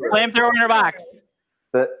 flamethrower in a box.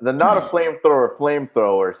 The not a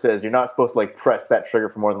flamethrower says you're not supposed to like press that trigger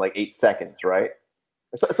for more than like 8 seconds, right?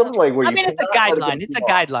 Something like where it's a guideline. It's a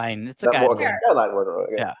guideline. It's a guideline.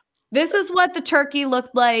 Yeah. This is what the turkey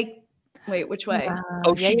looked like. Wait, which way?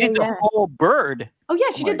 She did the whole bird. Oh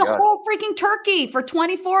yeah, she did the whole freaking turkey for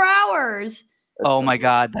 24 hours. Oh my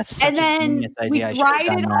God, that's such and then we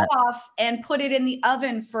dried it off and put it in the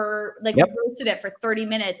oven for we roasted it for 30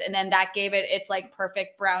 minutes, and then that gave it its like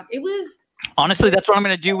perfect brown. It was honestly that's what I'm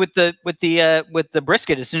gonna do with the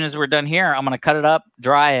brisket. As soon as we're done here, I'm gonna cut it up,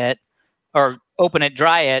 dry it, or open it,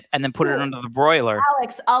 dry it, and then put it under the broiler.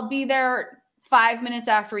 Alex, I'll be there 5 minutes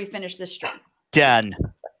after we finish this stream. Done.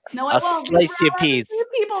 No, I won't. Slice you a piece.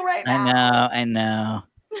 People right now. I know.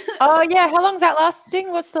 Oh yeah, how long's that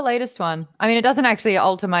lasting? What's the latest one? I mean, it doesn't actually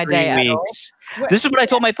alter my day at all. This is what I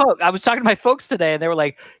told my folks. I was talking to my folks today, and they were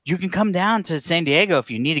like, "You can come down to San Diego if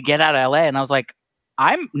you need to get out of LA." And I was like,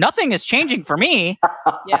 nothing is changing for me.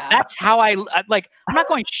 Yeah, that's how I'm not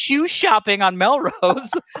going shoe shopping on Melrose.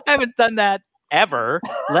 I haven't done that ever,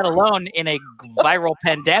 let alone in a viral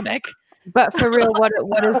pandemic. But for real,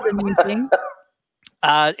 what is the new thing?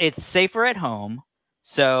 It's safer at home.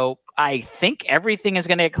 So I think everything is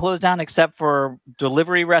going to get closed down except for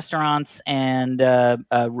delivery restaurants and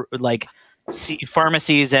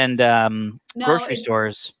pharmacies and grocery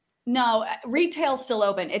stores. No, retail's still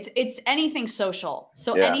open. It's anything social.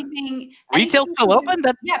 So anything retail's still open.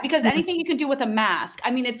 Because anything you can do with a mask.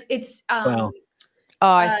 I mean, it's.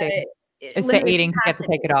 I see. It's the eating. You have to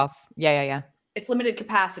take it off. Yeah. It's limited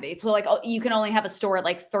capacity. So like you can only have a store at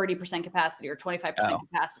like 30% capacity or 25%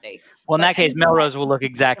 capacity. Well, in that case, Melrose will look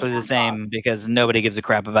exactly the same because nobody gives a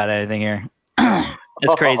crap about anything here.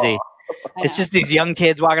 It's crazy. It's just these young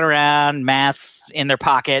kids walking around, masks in their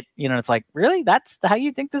pocket. You know, it's like, really? That's how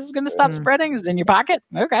you think this is going to stop spreading? Is in your pocket?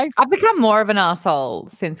 Okay. I've become more of an asshole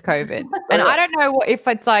since COVID. And I don't know if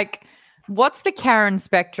it's like, what's the Karen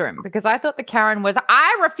spectrum? Because I thought the Karen was,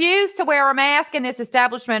 I refuse to wear a mask in this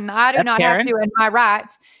establishment. And I do not have to in my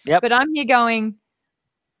rights. Yep. But I'm here going,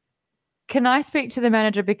 can I speak to the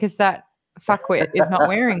manager because that fuckwit is not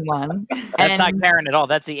wearing one? That's not Karen at all.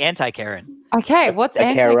 That's the anti-Karen. Okay, what's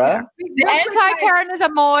anti-Karen? The anti-Karen is a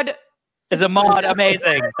mod.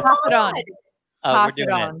 Amazing. Pass it on. Oh,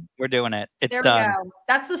 we're doing it. It's there done. We go.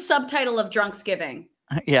 That's the subtitle of Drunksgiving.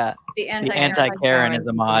 Yeah. The anti-Karen is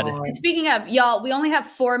a mod. And speaking of, y'all, we only have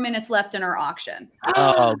 4 minutes left in our auction.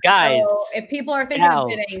 Oh, guys. So if people are thinking of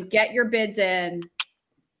bidding, get your bids in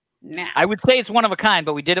now. I would say it's one of a kind,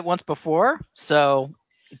 but we did it once before. So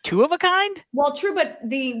 2 of a kind? Well, true, but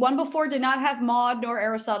the one before did not have Maud nor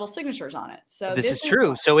Aristotle signatures on it. So this is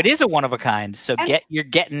true. So it is a one of a kind. So you're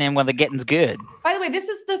getting in when the getting's good. By the way, this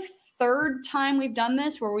is the 3rd time we've done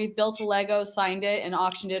this where we've built a Lego, signed it, and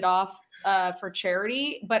auctioned it off for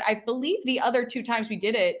charity. But I believe the other 2 times we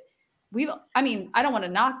did it, I don't want to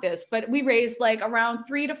knock this, but we raised like around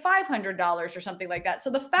 $300 to $500 or something like that. So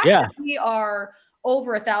the fact that we are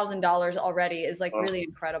over $1,000 already is like really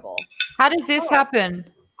incredible. How does this happen?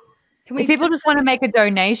 If people just want to make a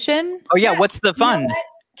donation? Oh yeah, what's the fund?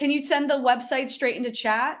 Can you send the website straight into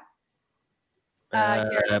chat?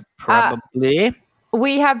 Probably.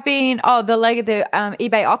 We have been the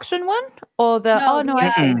eBay auction one or the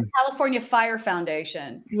the California Fire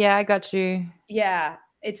Foundation. Yeah, I got you. Yeah,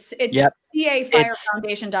 it's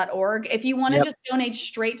cafirefoundation.org. If you want to just donate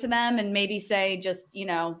straight to them and maybe say just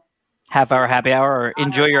half hour happy hour or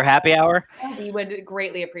enjoy your happy hour, we would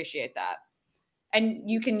greatly appreciate that. And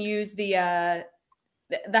you can use the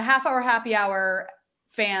half hour happy hour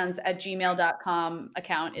fans@gmail.com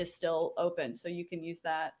account is still open, so you can use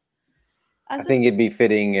that. I think it'd be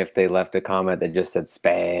fitting if they left a comment that just said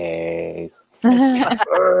space.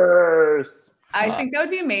 I think that would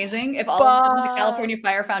be amazing if all of a sudden the California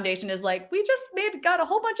Fire Foundation is like, we just got a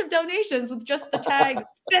whole bunch of donations with just the tag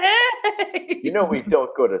space. We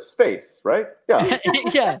don't go to space, right? Yeah.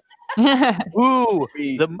 Yeah. Ooh,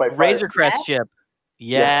 the Razor Crest ship.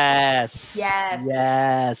 Yes.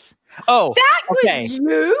 Oh, that was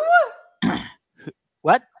you?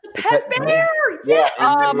 What? The pet bear. Yeah.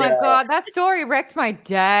 Oh my god, that story wrecked my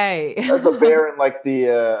day. There's a bear in like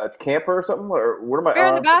the camper or something, or what am I? Bear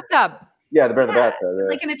in the bathtub. Yeah, the bear in the bathtub.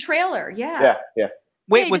 Like in a trailer. Yeah.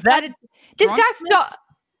 Wait, was that this guy stopped?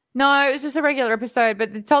 No, it was just a regular episode,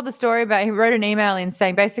 but they told the story about he wrote an email in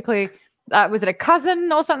saying basically, was it a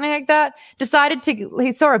cousin or something like that? He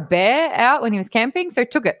saw a bear out when he was camping, so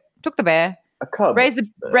took the bear. A cub. Raised the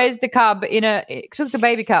cub took the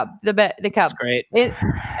baby cub, the cub. That's great.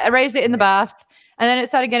 Raised it in the bath, and then it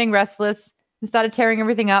started getting restless and started tearing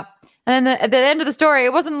everything up. And then at the end of the story,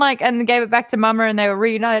 it wasn't like, and gave it back to mama and they were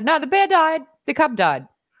reunited. No, the bear died. The cub died.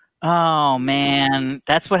 Oh man,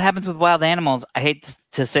 that's what happens with wild animals. I hate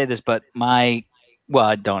to say this, but I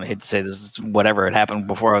don't hate to say this. Whatever, it happened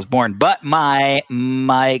before I was born. But my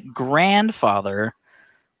grandfather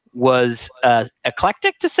was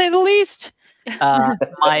eclectic, to say the least.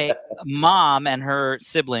 My mom and her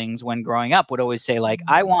siblings, when growing up, would always say, like,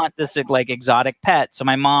 I want this like exotic pet. So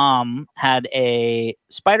my mom had a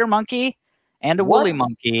spider monkey and a woolly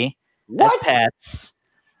monkey as pets.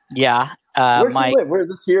 Yeah. Where do you live? Where is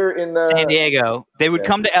this here in San Diego? They would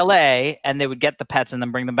come to LA and they would get the pets and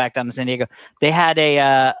then bring them back down to San Diego. They had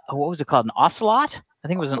a what was it called? An ocelot? I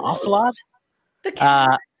think it was an ocelot. The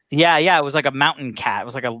cat. Yeah. It was like a mountain cat. It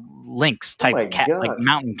was like a lynx type cat, like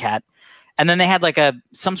mountain cat. And then they had like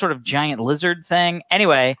some sort of giant lizard thing.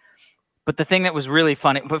 Anyway, but the thing that was really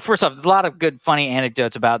funny. But first off, there's a lot of good, funny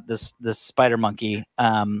anecdotes about this spider monkey.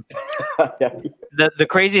 The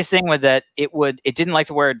craziest thing was that it didn't like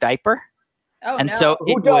to wear a diaper. Oh, and no. so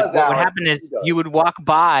what would happen is you would walk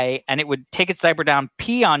by and it would take its diaper down,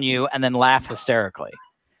 pee on you, and then laugh hysterically.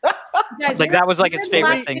 Guys, like that was like its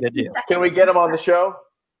favorite thing to do. Can we get him on the show?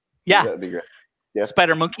 Yeah, that'd be great. Yeah.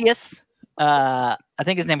 Spider Monkeyus. I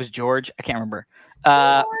think his name was George. I can't remember.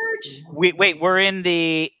 George. We're in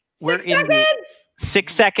the 6 seconds.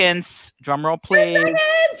 6 seconds. Drum roll, please. 6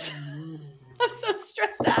 seconds. I'm so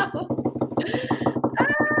stressed out.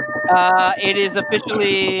 It is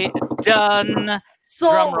officially done.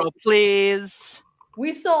 Sold. Drum roll, please.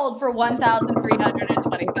 We sold for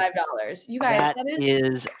 $1,325. You guys, that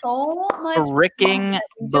is so much. Freaking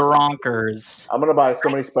bonkers. I'm gonna buy so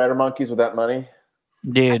many spider monkeys with that money,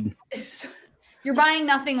 dude. You're buying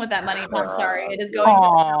nothing with that money. I'm sorry. It is going to the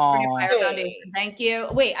California Fire Foundation. Thank you.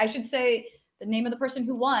 Wait, I should say the name of the person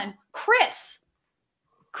who won. Chris.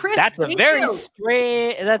 That's a very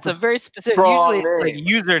specific. Usually it's like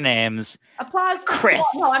usernames. Applause for Chris.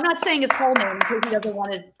 No, I'm not saying his whole name because he doesn't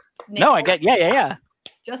want his name. No, I get. Yeah.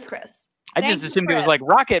 Just Chris. I just assumed it was like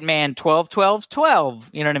Rocket Man 12, 12, 12.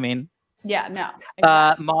 You know what I mean? Yeah, no.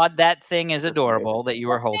 Exactly. Maud, that thing is adorable that you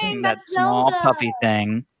are holding. That small Zelda. puffy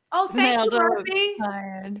thing. Oh, thank you, Murphy.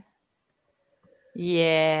 Tired.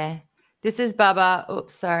 Yeah. This is Baba.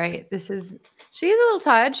 Oops, sorry. She's a little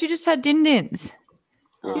tired. She just had din-dins.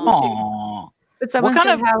 Aww. But someone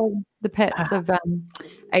said how are the pets of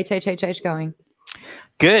HHHH going?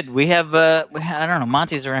 Good. We have, I don't know,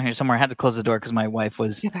 Monty's around here somewhere. I had to close the door because my wife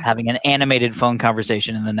was having an animated phone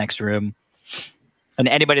conversation in the next room. And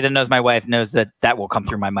anybody that knows my wife knows that will come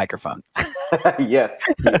through my microphone. Yes.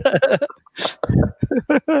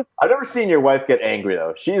 I've never seen your wife get angry,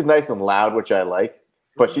 though. She's nice and loud, which I like.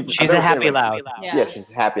 But she's a happy loud. Yeah, she's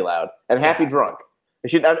happy loud. And happy drunk.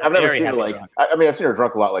 I've never seen her like, I've seen her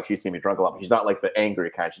drunk a lot, like she's seen me drunk a lot, but she's not like the angry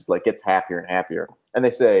kind. She's like, gets happier and happier. And they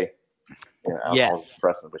say, yes,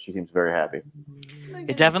 depressing, but she seems very happy.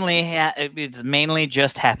 It definitely, it's mainly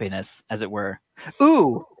just happiness, as it were.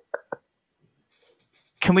 Ooh.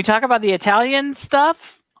 Can we talk about the Italian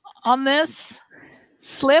stuff on this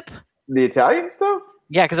slip? The Italian stuff?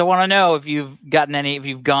 Yeah, because I want to know if you've gone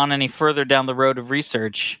any further down the road of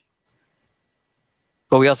research.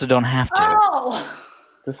 But we also don't have to. Oh,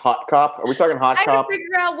 Is this hot cop? Are we talking hot I cop? had to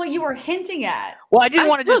figure out what you were hinting at. Well, I didn't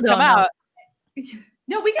want to just come out.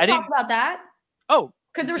 No, we can talk about that. Oh,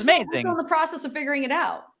 because we're amazing. still in the process of figuring it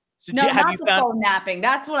out. So no, not the phone napping.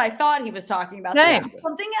 That's what I thought he was talking about.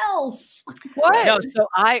 Something else. What? No,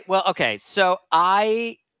 so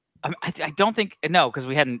I don't think because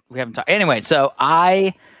we haven't talked. Anyway, so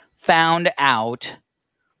I found out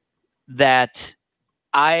that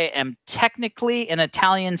I am technically an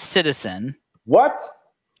Italian citizen. What?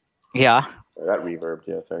 Yeah. That reverbed,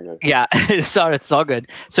 yeah, very good. Yeah, it's all good.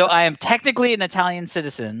 So I am technically an Italian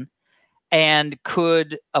citizen and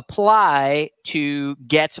could apply to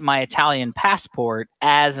get my Italian passport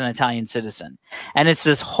as an Italian citizen. And it's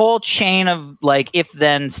this whole chain of like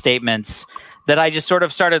if-then statements that I just sort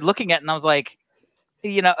of started looking at, and I was like,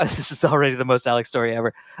 this is already the most Alex story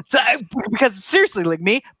ever. So, because seriously, like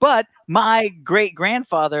me, but my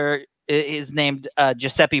great-grandfather is named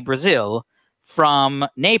Giuseppe Brazil from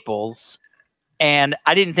Naples. And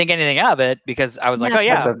I didn't think anything of it because I was like, oh,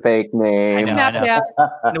 yeah. That's a fake name. I know.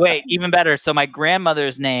 Wait, even better. So my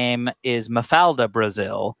grandmother's name is Mafalda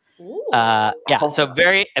Brazil. So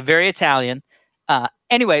very Italian.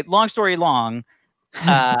 Anyway, long story long,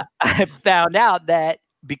 I found out that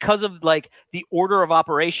because of like the order of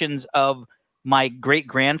operations of my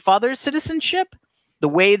great-grandfather's citizenship, the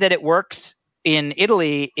way that it works in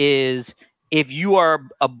Italy is if you are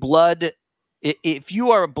blood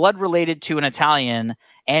related to an Italian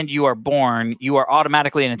and you are born, you are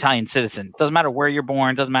automatically an Italian citizen. Doesn't matter where you're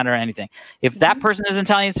born, doesn't matter anything. If that person is an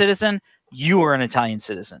Italian citizen, you are an Italian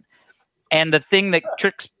citizen. And the thing that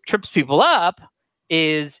trips people up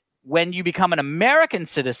is when you become an American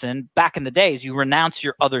citizen, back in the days, you renounce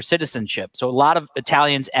your other citizenship. So a lot of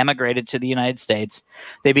Italians emigrated to the United States.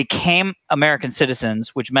 They became American citizens,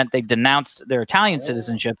 which meant they denounced their Italian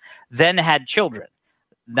citizenship, then had children.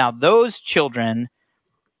 Now those children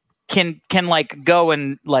can like go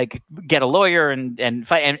and like get a lawyer and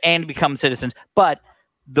fight and become citizens, but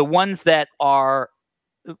the ones that are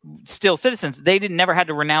still citizens, they never had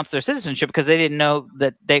to renounce their citizenship because they didn't know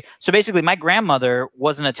that so basically my grandmother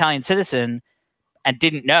was an Italian citizen and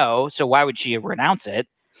didn't know, so why would she renounce it?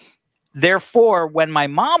 Therefore, when my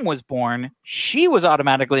mom was born, she was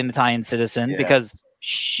automatically an Italian citizen because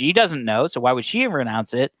she doesn't know, so why would she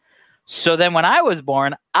renounce it? So then when I was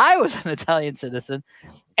born, I was an Italian citizen.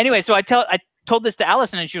 Anyway, so I told this to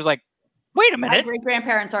Allison and she was like, wait a minute. My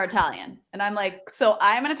great-grandparents are Italian. And I'm like, so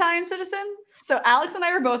I'm an Italian citizen? So Alex and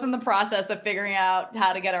I are both in the process of figuring out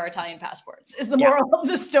how to get our Italian passports is the moral of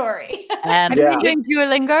the story. And have you been doing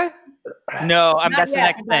Duolingo? No, that's the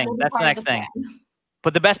next thing. That's the next thing.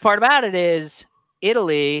 But the best part about it is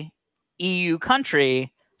Italy, EU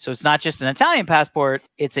country. So it's not just an Italian passport,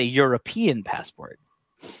 it's a European passport.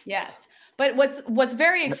 Yes. But what's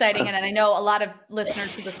very exciting, and I know a lot of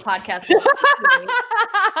listeners to this podcast.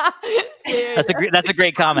 That's a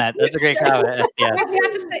great comment. That's a great comment. Yeah. We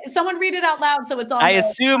have to say, someone read it out loud so it's on. I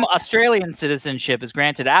assume Australian citizenship is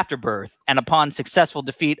granted after birth and upon successful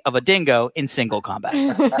defeat of a dingo in single combat.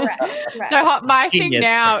 Correct. So my thing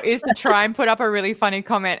now is to try and put up a really funny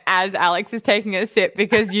comment as Alex is taking a sip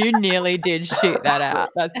because you nearly did shoot that out.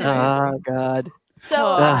 That's amazing. Oh God.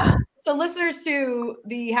 So listeners to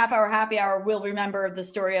the Half Hour Happy Hour will remember the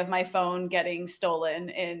story of my phone getting stolen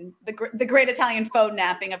in the Great Italian Phone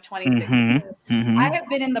Napping of 2016. Mm-hmm. I have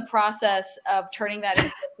been in the process of turning that into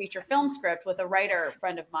a feature film script with a writer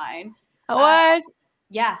friend of mine. What?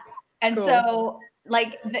 Yeah. And cool. So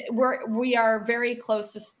like we are very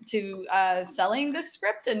close to selling this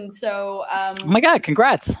script. And so oh my God,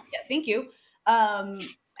 congrats. Yeah, thank you.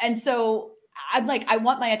 And so I'm like, I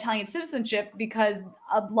want my Italian citizenship because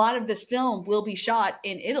a lot of this film will be shot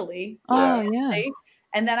in Italy. Oh, yeah.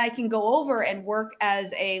 And then I can go over and work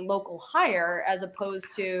as a local hire as opposed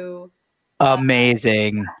to.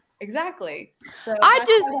 Amazing. Exactly. So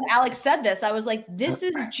when Alex said this, I was like, this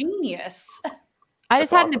is genius. I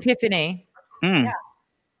just had an epiphany. Yeah.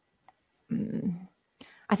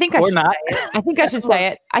 I think I should say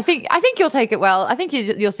it. I think you'll take it well. I think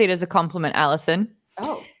you'll see it as a compliment, Allison.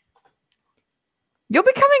 Oh. You're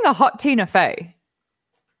becoming a hot Tina Fey.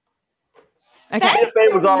 Okay. Tina Fey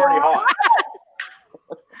was already hot.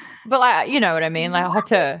 But like, you know what I mean? Like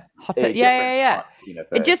hotter. Yeah.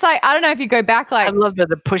 It just like, I don't know if you go back like. I love that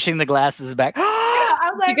the pushing the glasses back.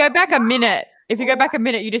 If you go back a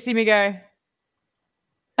minute, you just see me go.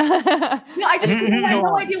 No, I had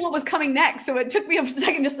no idea what was coming next. So it took me a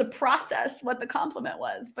second just to process what the compliment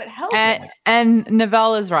was. But hell and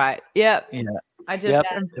Novelle is right. Yep. Yeah. I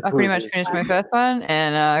pretty much finished my first one.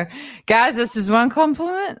 And guys, that's just one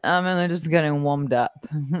compliment. I'm just getting warmed up.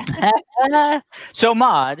 So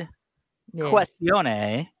Maud,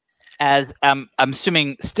 questione, as I'm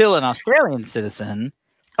assuming still an Australian citizen.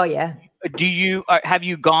 Oh yeah. Have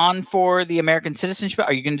you gone for the American citizenship?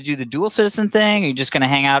 Are you going to do the dual citizen thing? Are you just going to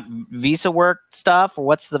hang out visa work stuff, or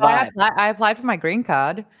what's the vibe? I applied for my green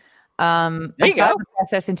card. There you I started go. the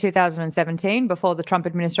process in 2017 before the Trump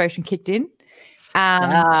administration kicked in.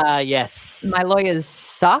 Yes. My lawyers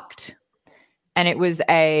sucked, and it was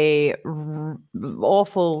a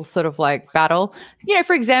awful sort of like battle. You know,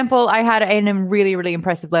 for example, I had a really, really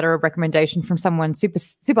impressive letter of recommendation from someone super,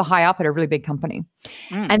 super high up at a really big company.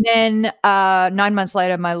 And then 9 months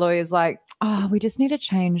later, my lawyer's like, oh, we just need to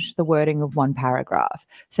change the wording of one paragraph.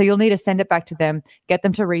 So you'll need to send it back to them, get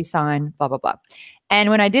them to re-sign, blah, blah, blah. And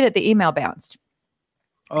when I did it, the email bounced.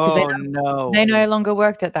 Oh, no. They no longer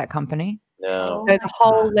worked at that company. No. So the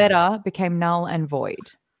whole letter became null and void.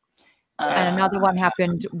 And another one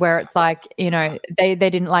happened where it's like, you know, they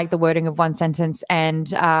didn't like the wording of one sentence. And,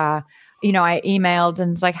 you know, I emailed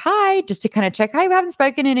and it's like, hi, just to kind of check, hi, we haven't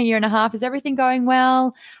spoken in a year and a half. Is everything going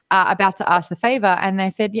well? About to ask the favor. And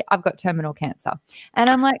they said, yeah, I've got terminal cancer. And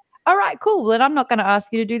I'm like, all right, cool. Then I'm not going to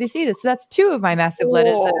ask you to do this either. So that's 2 of my massive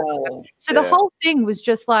letters. So the whole thing was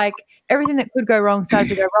just like everything that could go wrong started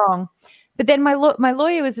to go wrong. But then my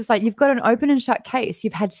lawyer was just like, you've got an open and shut case.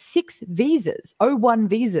 You've had 6 visas, O1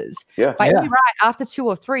 visas. Yeah. By any right, after 2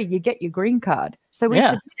 or 3, you get your green card. So we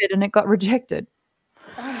submitted and it got rejected.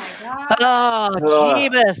 Oh my god. Oh,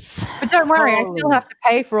 Jeebus. But don't worry, I still have to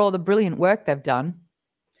pay for all the brilliant work they've done.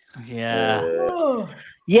 Yeah. Oh.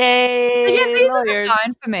 Yay. But yeah, visas lawyers. are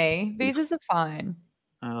fine for me. Visas are fine.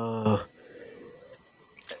 Oh.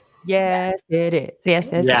 Yes, it is.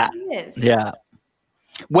 Yes, Yeah. It is. Yeah.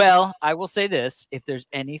 Well, I will say this. If there's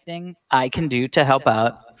anything I can do to help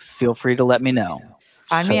out, feel free to let me know.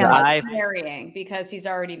 Find me Marrying because he's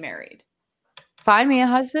already married. Find me a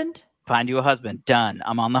husband. Find you a husband. Done.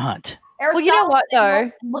 I'm on the hunt. Well, you know what,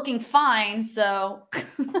 though? Looking fine, so.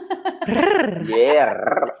 Yeah.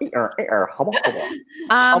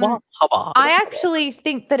 I actually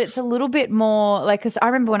think that it's a little bit more like, because I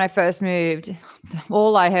remember when I first moved,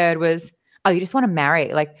 all I heard was, oh, you just want to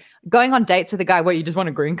marry. Like going on dates with a guy where you just want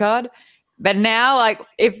a green card. But now, like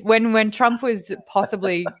when Trump was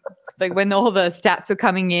possibly like when all the stats were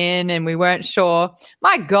coming in and we weren't sure,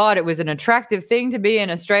 my God, it was an attractive thing to be an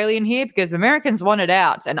Australian here because Americans wanted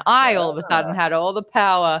out. And I all of a sudden had all the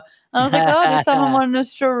power. I was like, oh, does someone want an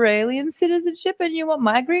Australian citizenship and you want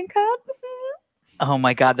my green card? Oh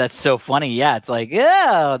my God, that's so funny. Yeah, it's like,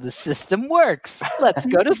 oh, the system works. Let's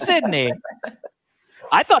go to Sydney.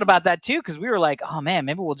 I thought about that too because we were like, oh man,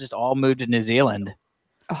 maybe we'll just all move to New Zealand.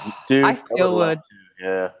 Oh, Dude, I still would.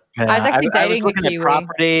 Yeah. I was actually dating looking a Kiwi. at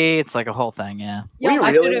property. It's like a whole thing. Yeah. Yeah, Were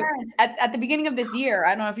my you really? parents at the beginning of this year, I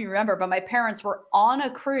don't know if you remember, but my parents were on a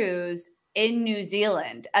cruise in New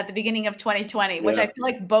Zealand at the beginning of 2020, which I feel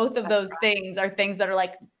like both of those things are things that are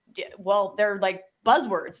like, well, they're like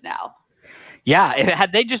buzzwords now. Yeah.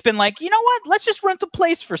 Had they just been like, you know what? Let's just rent a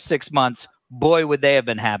place for 6 months. Boy, would they have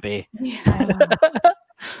been happy. Yeah.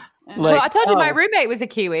 Well, I told you my roommate was a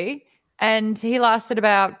Kiwi and he lasted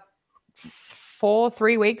about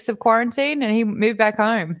 3 weeks of quarantine and he moved back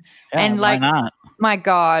home. Yeah, and why like, not? my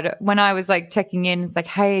God, when I was like checking in, it's like,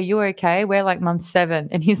 hey, are you okay? We're like month 7.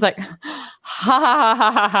 And he's like, ha ha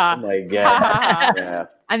ha ha ha. Oh my God. Yeah.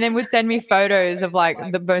 And then would send me photos of like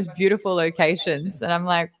the most beautiful locations. And I'm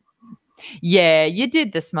like, yeah, you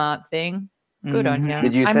did the smart thing. Good on you.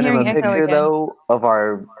 Did you I'm send him a hearing echo picture again. though of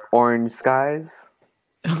our orange skies?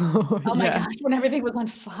 Oh my Yeah. gosh, when everything was on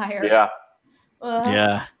fire. Yeah.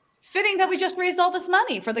 Yeah. Fitting that we just raised all this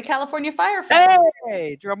money for the California Fire Fund.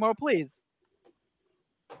 Hey, drum roll, please.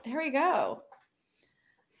 There we go.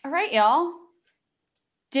 All right, y'all.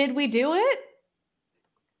 Did we do it?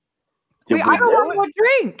 Wait, I don't want more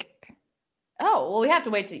drink. Oh, well, we have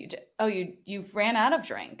to wait till you do. Oh, you ran out of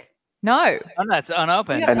drink. No. Oh, that's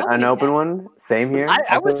unopened. Yeah. An unopened one? Same here.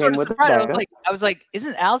 I was sort of with the surprised. backup. I was like,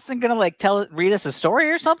 isn't Allison gonna like read us a story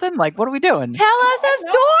or something? Like, what are we doing? Tell us a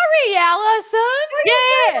story, Allison.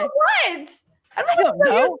 Yeah. What? I don't know what to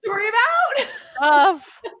tell you a story about.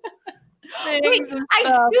 Stuff. Wait, Things and I do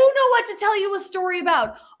stuff. know what to tell you a story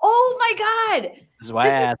about. Oh my God. This is why I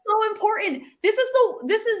This is asked. so important.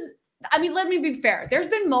 I mean, let me be fair. There's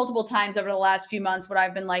been multiple times over the last few months when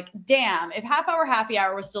I've been like, damn, if Half Hour Happy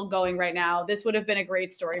Hour was still going right now, this would have been a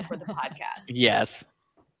great story for the podcast. Yes.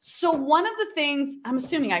 So one of the things, I'm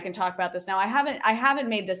assuming I can talk about this now. I haven't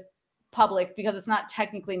made this public because it's not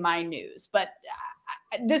technically my news, but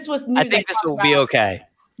this was news. I think this will be okay.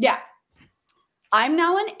 Yeah. I'm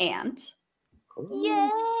now an aunt. Yay!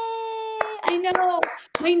 I know.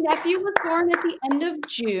 My nephew was born at the end of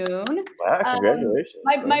June. Wow, congratulations.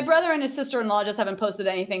 My brother and his sister-in-law just haven't posted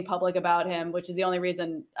anything public about him, which is the only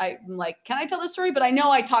reason I'm like, can I tell this story? But I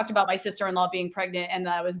know I talked about my sister-in-law being pregnant and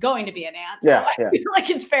that I was going to be an aunt. Yeah, so I feel like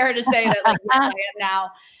it's fair to say that like, I am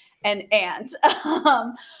now an aunt.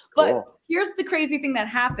 But Cool. here's the crazy thing that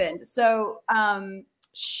happened. So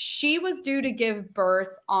she was due to give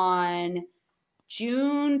birth on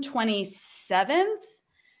June 27th.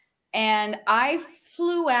 And I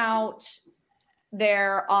flew out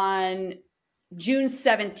there on June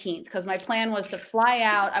 17th because my plan was to fly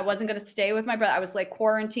out. I wasn't going to stay with my brother. I was like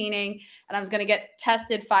quarantining and I was going to get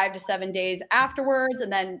tested 5 to 7 days afterwards and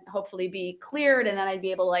then hopefully be cleared. And then I'd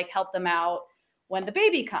be able to like help them out when the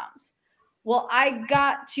baby comes. Well, I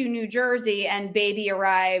got to New Jersey and baby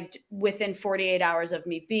arrived within 48 hours of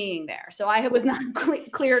me being there. So I was not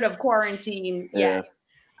cleared of quarantine yet.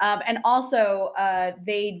 And also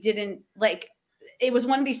they didn't like, it was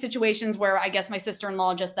one of these situations where I guess my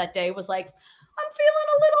sister-in-law just that day was like, I'm feeling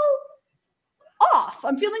a little off.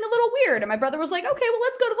 I'm feeling a little weird. And my brother was like, okay, well,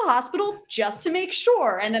 let's go to the hospital just to make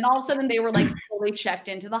sure. And then all of a sudden they were like fully checked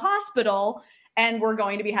into the hospital and we're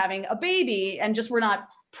going to be having a baby and just we're not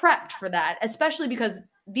prepped for that, especially because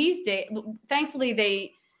these days,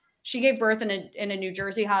 thankfully she gave birth in a New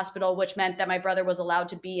Jersey hospital, which meant that my brother was allowed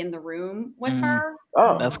to be in the room with her.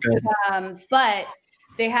 Oh, That's good. But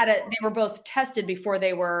they were both tested before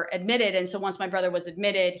they were admitted. And so once my brother was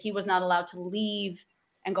admitted, he was not allowed to leave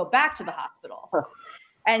and go back to the hospital. Huh.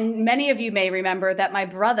 And many of you may remember that my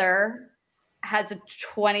brother has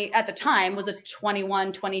at the time was a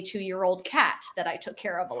 21, 22-year-old cat that I took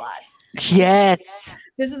care of a lot. Yes.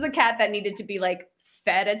 This is a cat that needed to be like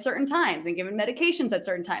fed at certain times and given medications at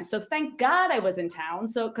certain times. So thank God I was in town.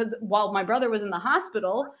 So because while my brother was in the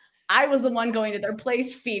hospital, I was the one going to their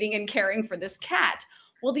place feeding and caring for this cat.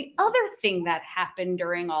 Well, the other thing that happened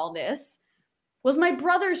during all this was my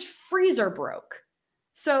brother's freezer broke.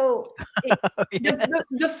 So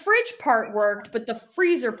the fridge part worked, but the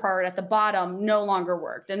freezer part at the bottom no longer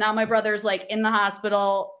worked. And now my brother's like in the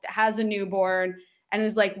hospital, has a newborn, and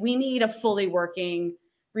is like, we need a fully working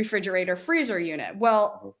refrigerator freezer unit.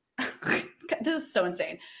 Well, this is so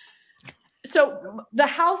insane. So the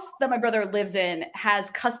house that my brother lives in has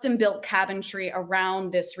custom built cabinetry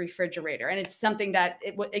around this refrigerator. And it's something that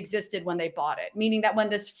existed when they bought it, meaning that when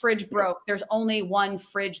this fridge broke, there's only one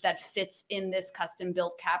fridge that fits in this custom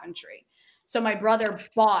built cabinetry. So my brother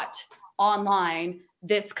bought online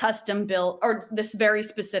this custom built or this very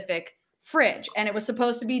specific fridge, and it was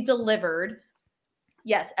supposed to be delivered.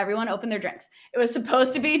 Yes, everyone open their drinks. It was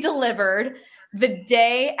supposed to be delivered the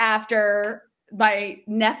day after my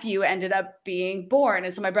nephew ended up being born.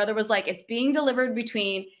 And so my brother was like, it's being delivered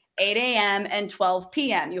between 8 a.m. and 12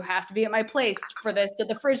 p.m. You have to be at my place for this so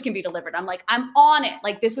the fridge can be delivered. I'm like, I'm on it.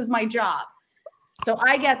 Like, this is my job. So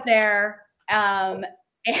I get there and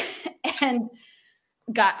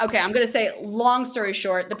okay, I'm going to say, long story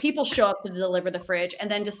short, the people show up to deliver the fridge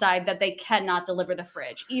and then decide that they cannot deliver the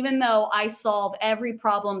fridge, even though I solve every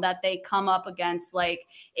problem that they come up against, like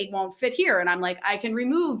it won't fit here. And I'm like, I can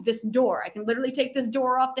remove this door. I can literally take this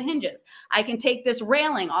door off the hinges. I can take this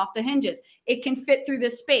railing off the hinges. It can fit through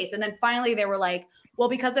this space. And then finally they were like, well,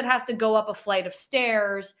 because it has to go up a flight of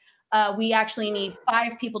stairs, we actually need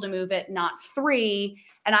 5 people to move it, not 3.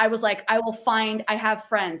 And I was like, I have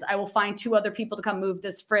friends. I will find 2 other people to come move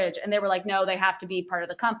this fridge. And they were like, no, they have to be part of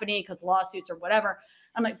the company because lawsuits or whatever.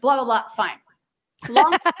 I'm like, blah, blah, blah. Fine.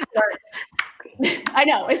 Long story. I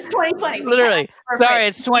know. It's 2020. Literally. Sorry,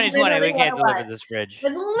 it's 2020. We can't deliver this fridge.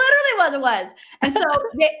 It's literally what it was. And so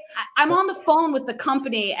I'm on the phone with the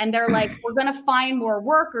company and they're like, we're going to find more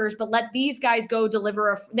workers, but let these guys go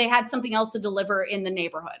deliver. They had something else to deliver in the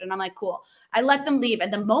neighborhood. And I'm like, cool. I let them leave.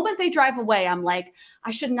 And the moment they drive away, I'm like,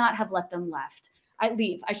 I should not have let them left. I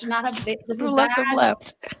leave. I should not have. This is let them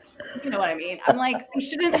left. You know what I mean? I'm like, they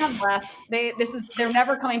shouldn't have left. They're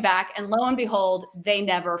never coming back. And lo and behold, they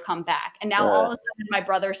never come back. And now all of a sudden, my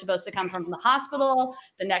brother's supposed to come from the hospital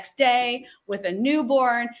the next day with a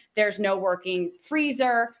newborn. There's no working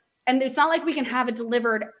freezer. And it's not like we can have it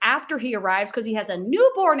delivered after he arrives because he has a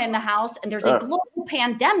newborn in the house and there's a global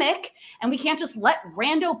pandemic and we can't just let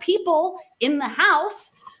rando people in the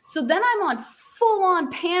house. So then I'm on full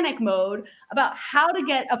on panic mode about how to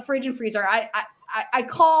get a fridge and freezer. I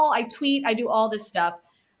call, I tweet, I do all this stuff.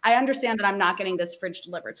 I understand that I'm not getting this fridge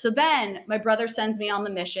delivered. So then my brother sends me on the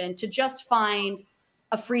mission to just find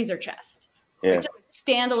a freezer chest, like just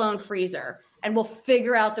a standalone freezer, and we'll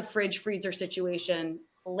figure out the fridge freezer situation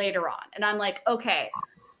later on. And I'm like, okay,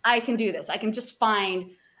 I can do this. I can just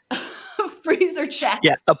find a freezer chest.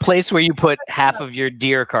 Yeah, a place where you put half of your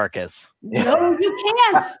deer carcass. No, you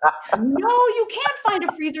can't. No, you can't find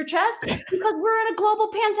a freezer chest because we're in a global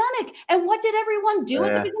pandemic. And what did everyone do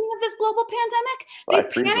at the beginning of this global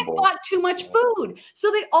pandemic? They panic bought too much food.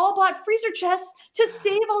 So they all bought freezer chests to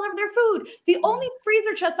save all of their food. The only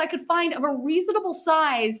freezer chest I could find of a reasonable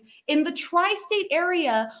size in the tri-state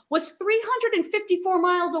area was 354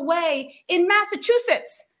 miles away in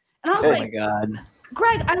Massachusetts. And I was like, oh my God.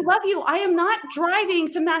 Greg, I love you. I am not driving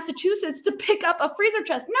to Massachusetts to pick up a freezer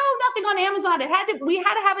chest. No, nothing on Amazon. We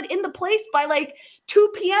had to have it in the place by like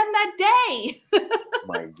 2 p.m. that day.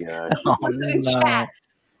 My God. Oh, no.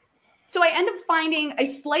 So I end up finding a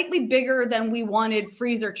slightly bigger than we wanted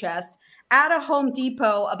freezer chest at a Home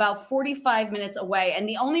Depot about 45 minutes away. And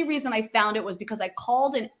the only reason I found it was because I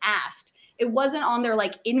called and asked. It wasn't on their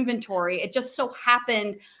like inventory. It just so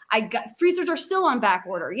happened freezers are still on back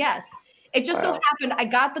order. Yes. It just so happened I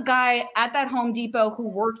got the guy at that Home Depot who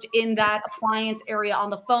worked in that appliance area on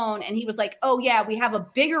the phone. And he was like, oh, yeah, we have a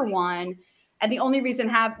bigger one. And the only reason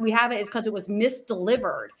we have it is because it was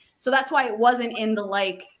misdelivered. So that's why it wasn't in the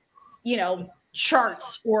like,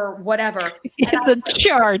 charts or whatever. In the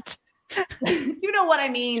chart. You know what I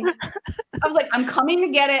mean? I was like, I'm coming to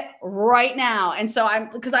get it right now. And so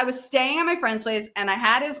because I was staying at my friend's place and I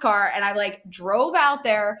had his car and I like drove out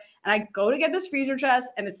there and I go to get this freezer chest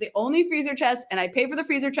and it's the only freezer chest and I pay for the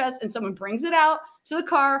freezer chest and someone brings it out to the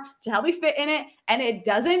car to help me fit in it and it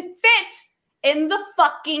doesn't fit in the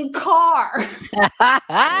fucking car.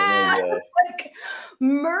 Like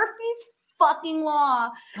Murphy's fucking law.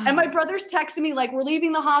 And my brother's texting me like, we're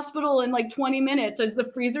leaving the hospital in like 20 minutes. Is the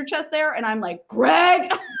freezer chest there? And I'm like,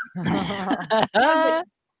 Greg,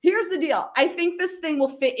 here's the deal. I think this thing will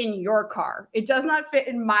fit in your car. It does not fit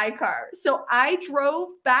in my car. So I drove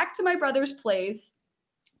back to my brother's place,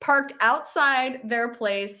 parked outside their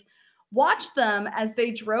place, watched them as they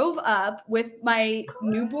drove up with my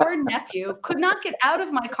newborn nephew, could not get out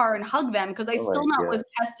of my car and hug them because I still not was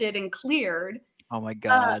tested and cleared. Oh my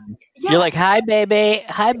God. You're like, hi, baby.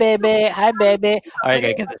 Hi, baby. Hi, baby. All right, I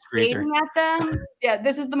gotta get this freezer. At them. Yeah,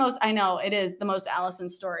 this is the most, I know, it is the most Allison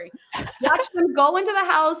story. Watch them go into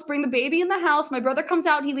the house, bring the baby in the house. My brother comes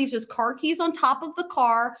out. He leaves his car keys on top of the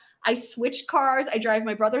car. I switch cars. I drive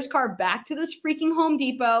my brother's car back to this freaking Home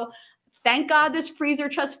Depot. Thank God this freezer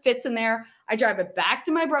chest fits in there. I drive it back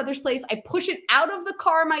to my brother's place. I push it out of the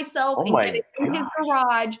car myself and get it in his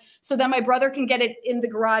garage. So then my brother can get it in the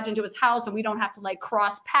garage into his house and we don't have to like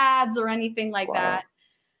cross paths or anything like that.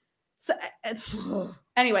 So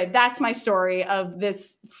anyway, that's my story of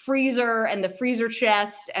this freezer and the freezer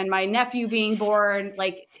chest and my nephew being born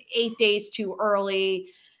like 8 days too early.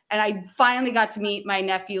 And I finally got to meet my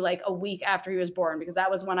nephew like a week after he was born because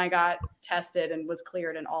that was when I got tested and was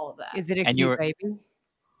cleared and all of that. Is it a cute baby?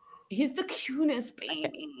 He's the cutest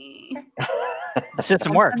baby. The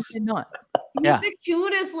system works. He's the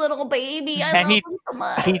cutest little baby. I love him so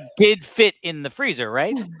much. He did fit in the freezer,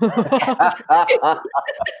 right?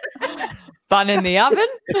 Bun in the oven,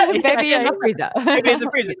 baby in the freezer. Baby in the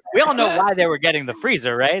freezer. We all know why they were getting the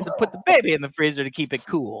freezer, right? To put the baby in the freezer to keep it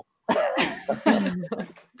cool.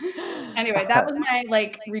 Anyway, that was my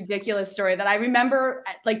like ridiculous story that I remember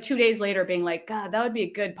like 2 days later being like, God, that would be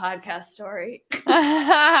a good podcast story.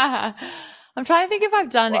 I'm trying to think if I've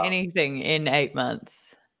done anything in 8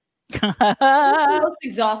 months. The most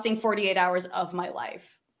exhausting 48 hours of my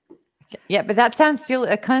life. Yeah, but that sounds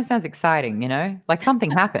it kind of sounds exciting, like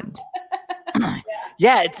something happened.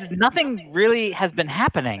 Yeah, nothing really has been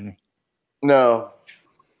happening. No.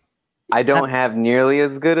 I don't have nearly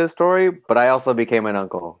as good a story, but I also became an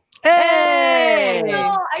uncle. Hey!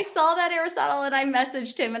 No, I saw that, Aristotle, and I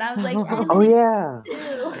messaged him, and I was like, oh yeah.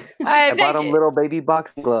 I bought him little baby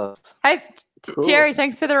boxing gloves. Hey, Thierry,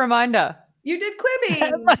 thanks for the reminder. You did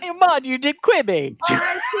Quibi. My mom, you did Quibi.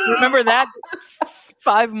 Remember that?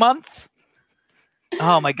 5 months?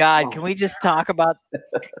 Oh my God! Can we just talk about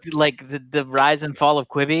like the rise and fall of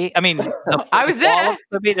Quibi? I mean, I was there.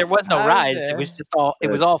 Quibi, there was no rise. It was just all. It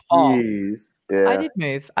was all fall. Yeah. I did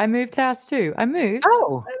move. I moved house too. I moved.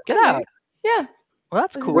 Oh, get out! Yeah. Well,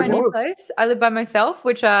 that's cool. My new place. I live by myself,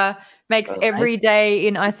 which makes every day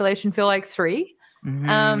in isolation feel like 3.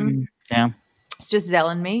 Yeah. It's just Zell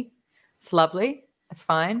and me. It's lovely. It's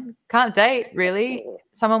fine. Can't date, really.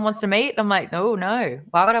 Someone wants to meet. I'm like, no.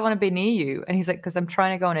 Why would I want to be near you? And he's like, because I'm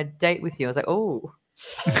trying to go on a date with you. I was like, oh.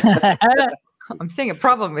 I'm seeing a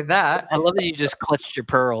problem with that. I love that you just clutched your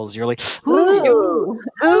pearls. You're like, ooh,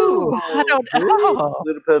 I don't know.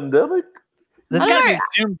 The pandemic? There's got to be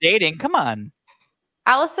Zoom dating. Come on.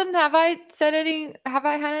 Allison, have I had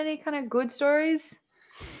any kind of good stories?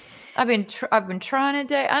 I've been trying to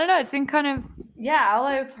date. I don't know. It's been kind of all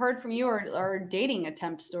I've heard from you are dating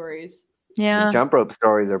attempt stories. yeah. Jump rope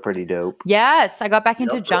stories are pretty dope. Yes, I got back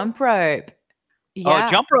into jump rope. Yeah.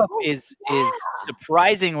 Oh, jump rope is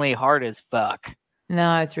surprisingly hard as fuck.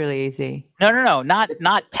 No, it's really easy. No, not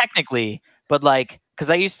technically, but like because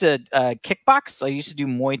I used to kickbox. I used to do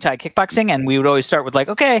Muay Thai kickboxing, and we would always start with like,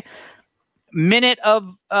 okay, minute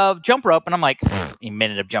of jump rope, and I'm like, a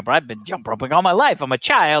minute of jump rope. I've been jump roping all my life. I'm a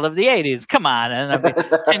child of the '80s. Come on, and I've been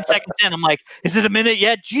 10 seconds in. I'm like, is it a minute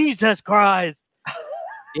yet? Jesus Christ!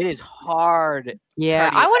 It is hard. Yeah,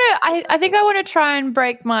 I think I want to try and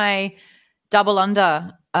break my double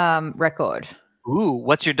under record. Ooh,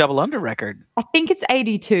 what's your double under record? I think it's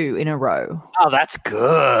 82 in a row. Oh, that's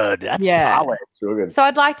good. That's solid. So good. So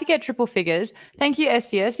I'd like to get triple figures. Thank you,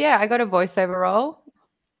 STS. Yeah, I got a voiceover role.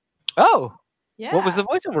 Oh, Yeah. what was the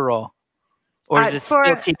voiceover role? Or is it still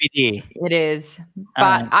TBD? It is,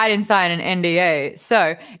 but I didn't sign an NDA.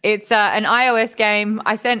 So it's an iOS game.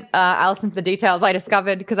 I sent Alison the details I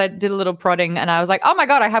discovered because I did a little prodding and I was like, oh my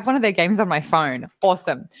God, I have one of their games on my phone.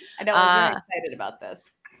 Awesome. I know. I was very excited about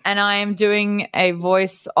this. And I am doing a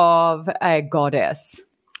voice of a goddess.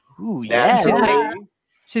 Ooh, yeah.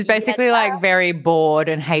 She's basically like very bored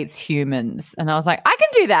and hates humans. And I was like, I can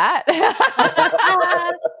do that.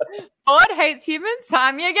 Bored, hates humans,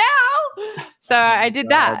 I'm your gal. So I did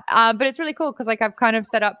that. But it's really cool because like I've kind of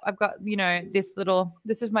set up, I've got, this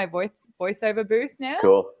is my voiceover booth now.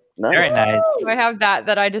 Cool. Nice. Very nice. So I have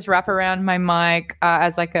that I just wrap around my mic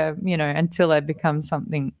as like a, until it becomes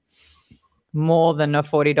something more than a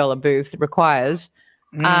 $40 booth requires.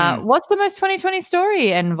 What's the most 2020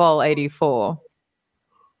 story in Vol 84?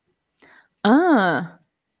 Brad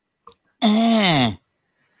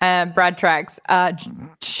Tracks.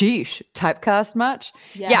 Sheesh. Typecast much?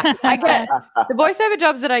 Yeah. I get the voiceover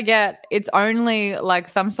jobs that I get. It's only like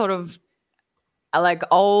some sort of like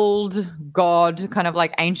old god, kind of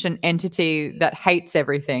like ancient entity that hates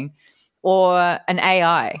everything, or an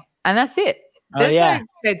AI, and that's it. There's no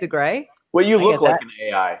shades of grey. Well, you look like an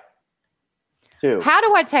AI, too. How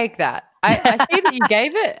do I take that? I see that you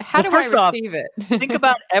gave it. How do I receive it? Think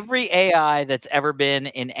about every AI that's ever been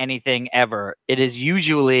in anything ever. It is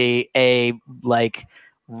usually a like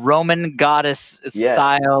Roman goddess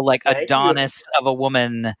style, like Adonis of a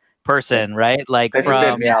woman person, right? Like Thanks for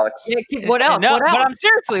saving me, Alex. What else? No, what else? but I'm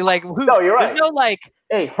seriously like, No, you're right. There's no like.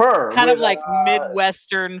 Hey, her. Kind of like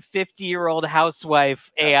Midwestern 50-year-old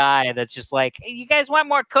housewife AI that's just like, hey, you guys want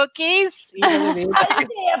more cookies? You know what I mean?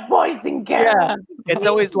 Yeah, boys and girls. Yeah. It's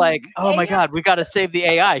always like, oh my God, we got to save the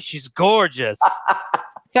AI. She's gorgeous.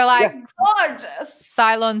 So like gorgeous.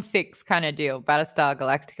 Cylon 6 kind of deal. Battlestar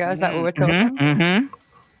Galactica. Is that what we're talking? Mm-hmm.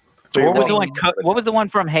 So what was the one? What was the one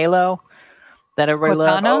from Halo that everybody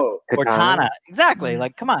loved? Cortana. Exactly.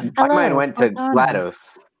 Like, come on. My mind went to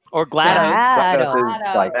GLaDOS. Or GLaDOS. GLaDOS is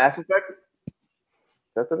like Mass Effect? Is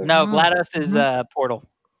that the name? No, GLaDOS is Portal.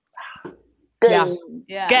 Yeah.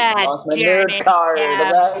 God, my nerd card.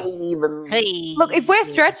 Look, if we're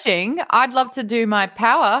stretching, I'd love to do my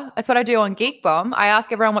power. That's what I do on Geek Bomb. I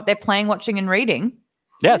ask everyone what they're playing, watching, and reading.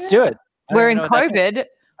 Yeah, let's do it. We're in COVID.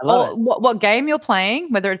 Or what game you're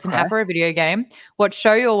playing, whether it's an app or a video game, what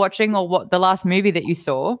show you're watching, or what the last movie that you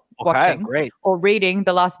saw watching, great. or reading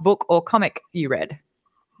the last book or comic you read.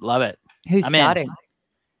 Love it. Who's starting?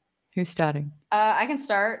 Who's starting? I can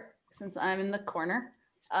start since I'm in the corner.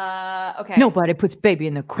 Okay. Nobody puts baby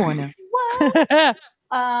in the corner. What?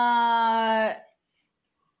 I'm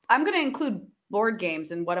going to include board games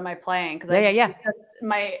and what am I playing? Because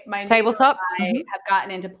my tabletop. I have gotten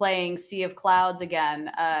into playing Sea of Clouds again.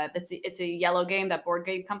 It's a yellow game, that board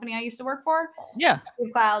game company I used to work for. Yeah. Sea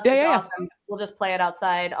of Clouds. It's awesome. We'll just play it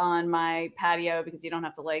outside on my patio because you don't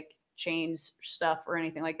have to like change stuff or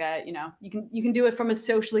anything like that. You can do it from a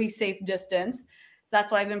socially safe distance. So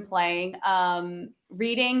that's what I've been playing.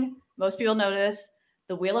 Reading, most people know this,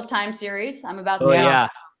 the Wheel of Time series. I'm about to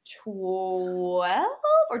 12,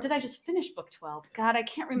 or did I just finish book 12? God, I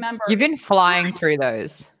can't remember. You've been flying through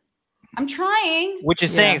those. I'm trying. Which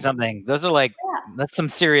is saying something. Those are like, that's some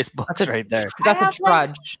serious books right there. That's a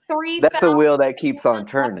trudge. That's a wheel that keeps on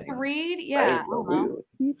turning. To read, yeah.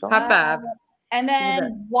 High five. And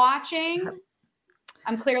then watching,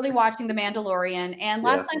 I'm clearly watching The Mandalorian. And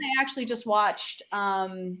last night I actually just watched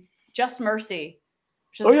Just Mercy.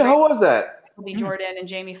 How was that? Lee Jordan and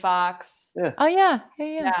Jamie Foxx. Yeah. Oh yeah.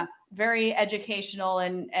 Very educational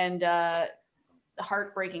and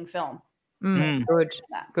heartbreaking film.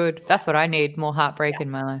 Good. That's what I need. More heartbreak in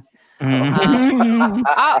my life.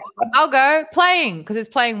 I'll go playing because it's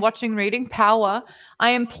playing, watching, reading. Power.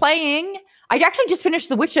 I am playing I actually just finished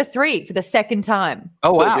The Witcher 3 for the second time.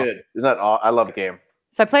 Oh, So wow. good. Isn't that I love the game.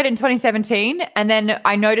 So I played it in 2017, and then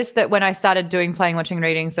I noticed that when I started doing playing, watching,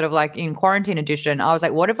 reading, sort of like in quarantine edition, I was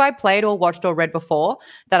like, what have I played or watched or read before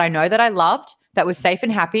that I know that I loved, that was safe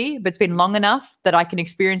and happy, but it's been long enough that I can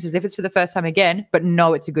experience as if it's for the first time again, but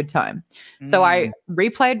know it's a good time. So I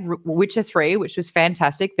replayed Witcher 3, which was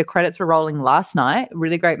fantastic. The credits were rolling last night.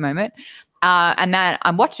 Really great moment. And then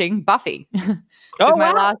I'm watching Buffy. Oh,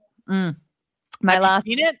 my wow. last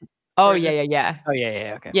Seen it? Oh, Or is yeah. Oh,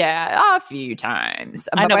 yeah. Okay. Yeah, a few times.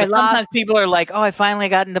 I know, but sometimes people are like, "Oh, I finally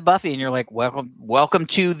got into Buffy," and you're like, "Welcome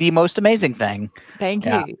to the most amazing thing." Thank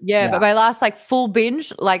Yeah. you. Yeah, but my last like full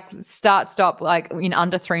binge, like start stop, like in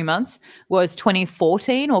under 3 months, was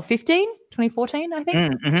 2014 or 15. 2014, I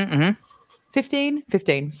think.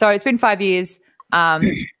 15. So it's been 5 years.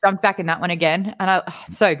 Jumped back in that one again, and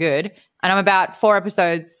so good. And I'm about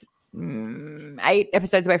 8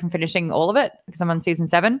 episodes away from finishing all of it because I'm on season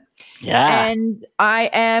 7. Yeah. And I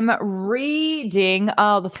am reading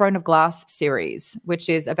the Throne of Glass series, which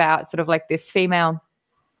is about sort of like this female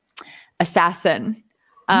assassin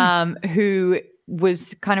who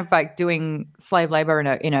was kind of like doing slave labor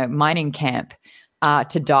in a mining camp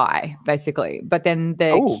to die, basically. But then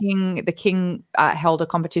the king held a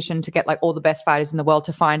competition to get like all the best fighters in the world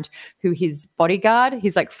to find who his bodyguard,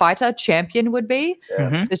 his like fighter champion would be.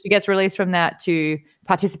 Yeah. So she gets released from that to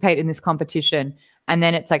participate in this competition. And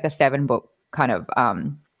then it's like a 7-book kind of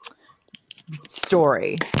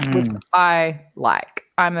story, which I like.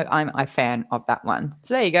 I'm a fan of that one.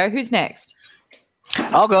 So there you go. Who's next?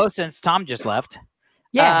 I'll go since Tom just left.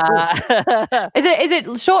 Yeah. Is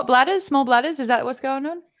it short bladders, small bladders? Is that what's going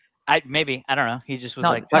on? I don't know. He just was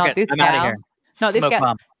Not- like, "Fuck not it, this I'm out of gal. here." Not this Smoke guy.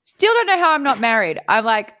 bomb. Still don't know how I'm not married. I'm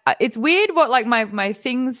like, it's weird what like my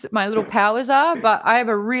things, my little powers are, but I have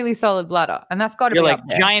a really solid bladder, and that's got to be You're like up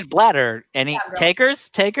there. giant bladder. Any Yeah, bro.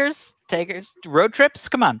 takers, road trips?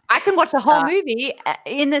 Come on. I can watch a whole movie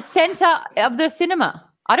in the center of the cinema.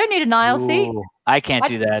 I don't need an aisle seat. Ooh, I can't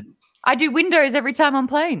do that. I do windows every time on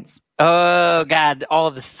planes. Oh God, all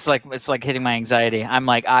of this is like it's like hitting my anxiety. I'm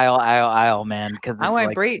like aisle, man. Because I won't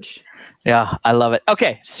like, breach. yeah, I love it.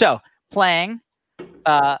 Okay, so playing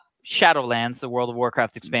Shadowlands, the World of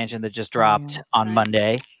Warcraft expansion that just dropped on nice.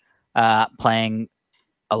 Monday. Playing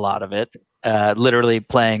a lot of it. Literally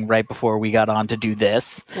playing right before we got on to do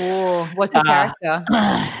this. Oh, what's your character?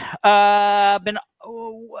 I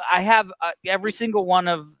have every single one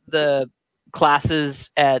of the classes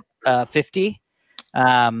at 50.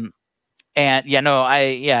 And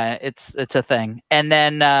it's a thing. And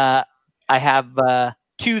then I have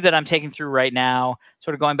 2 that I'm taking through right now,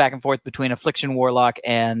 sort of going back and forth between Affliction Warlock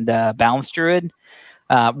and Balanced Druid.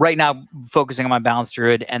 Right now, focusing on my Balanced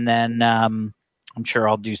Druid, and then I'm sure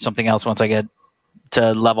I'll do something else once I get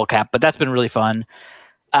to level cap. But that's been really fun.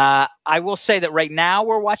 I will say that right now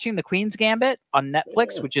we're watching The Queen's Gambit on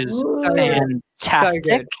Netflix, which is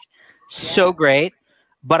fantastic, so great.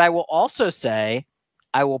 But I will also say,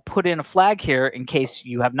 I will put in a flag here in case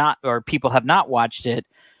you have not, or people have not watched it,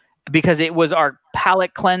 because it was our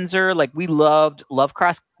palate cleanser. Like we loved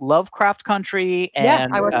Lovecraft Country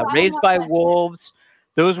and Raised by Wolves.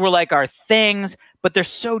 Those were like our things, but they're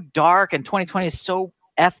so dark, and 2020 is so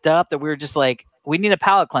effed up that we were just like, we need a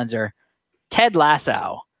palate cleanser. Ted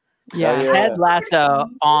Lasso. Yeah. Ted Lasso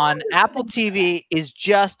on Apple TV is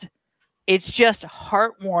just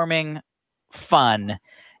heartwarming fun.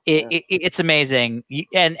 It's amazing.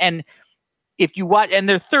 And if you watch, and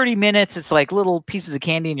they're 30 minutes, it's like little pieces of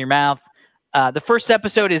candy in your mouth. The first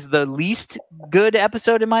episode is the least good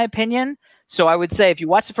episode in my opinion. So I would say if you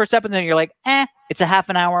watch the first episode and you're like, it's a half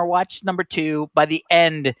an hour, watch number 2. By the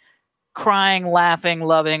end, crying, laughing,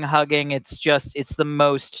 loving, hugging. It's the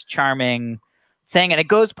most charming thing. And it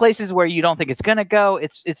goes places where you don't think it's going to go.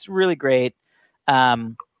 It's really great.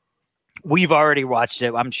 We've already watched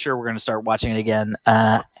it. I'm sure we're going to start watching it again.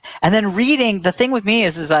 And then reading, the thing with me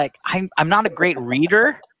is like, I'm not a great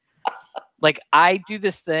reader. Like I do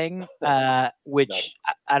this thing, which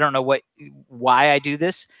I don't know why I do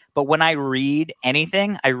this, but when I read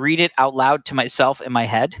anything, I read it out loud to myself in my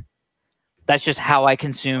head. That's just how I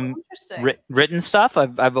consume written stuff.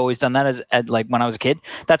 I've always done that as like when I was a kid.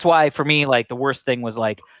 That's why for me, like the worst thing was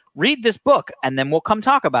like, read this book and then we'll come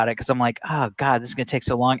talk about it. Cause I'm like, oh God, this is going to take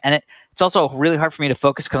so long. And it's also really hard for me to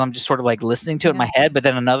focus cause I'm just sort of like listening to it in my head, but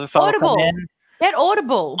then another thought will come in. Get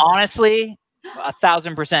Audible. Honestly,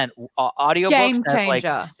 1,000% audiobooks Game have like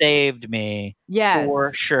changer. saved me Yes.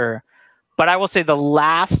 for sure. But I will say the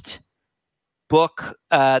last book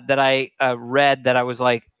that I read that I was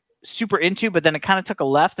like, super into, but then it kind of took a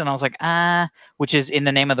left, and I was like, which is In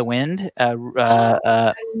the Name of the Wind.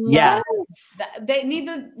 Yeah. They need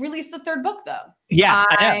to release the third book, though. Yeah,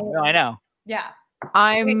 I know. Yeah.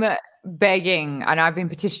 I'm begging, and I've been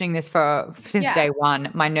petitioning this since day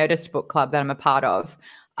one, my Nerdist book club that I'm a part of.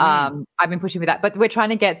 I've been pushing for that, but we're trying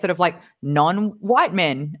to get sort of like non-white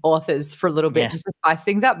men authors for a little bit just to spice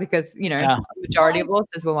things up because, the majority of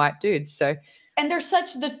authors were white dudes. So, and they're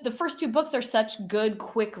the first 2 books are such good,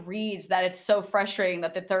 quick reads that it's so frustrating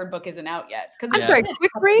that the third book isn't out yet. I'm sorry,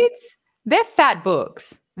 quick reads? They're fat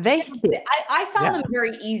books. I found them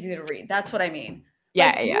very easy to read. That's what I mean.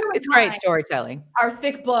 Yeah, it's great storytelling. Are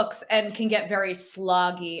thick books and can get very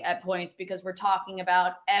sloggy at points because we're talking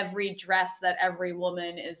about every dress that every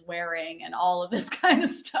woman is wearing and all of this kind of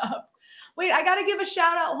stuff. Wait, I got to give a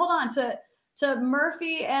shout out. Hold on to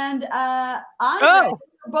Murphy and Andre.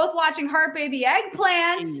 We're both watching Heart Baby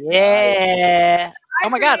Eggplant. Yeah. Oh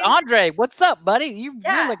my God, Andre, what's up, buddy? You're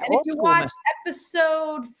like and if you watch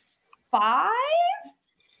episode 5,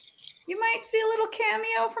 you might see a little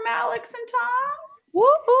cameo from Alex and Tom.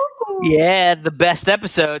 Woo-hoo. Yeah, the best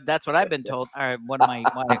episode. That's what I've been told. All right, what am I?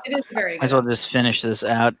 It is very good. Might as well just finish this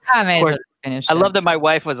out. I love that my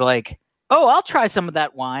wife was like, "Oh, I'll try some of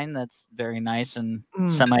that wine. That's very nice and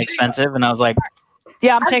semi-expensive." And I was like,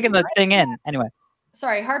 "Yeah, I'm taking the thing in anyway."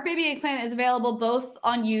 Sorry, Heart Baby Eggplant is available both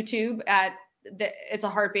on YouTube it's a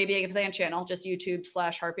Heart Baby Eggplant channel, just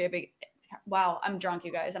YouTube/Heart Baby. Wow, I'm drunk,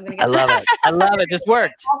 you guys. I'm gonna get. I love it. I love it. This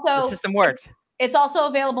worked. Also, the system worked. It's also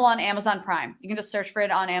available on Amazon Prime. You can just search for it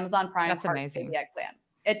on Amazon Prime. That's amazing. Baby Eggplant.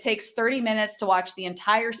 It takes 30 minutes to watch the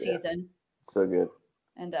entire season. So good.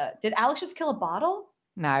 And did Alex just kill a bottle?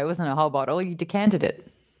 No, it wasn't a whole bottle. You decanted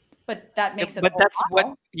it. But that makes it. But that's bottle.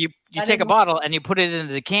 What you take a bottle and you put it in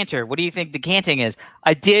the decanter. What do you think decanting is?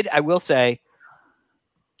 I will say,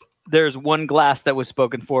 there's one glass that was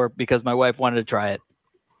spoken for because my wife wanted to try it.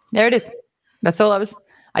 There it is. That's all I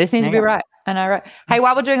just need to be right. And hey,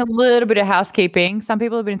 while we're doing a little bit of housekeeping, some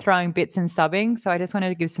people have been throwing bits and subbing, so I just wanted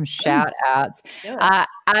to give some shout outs.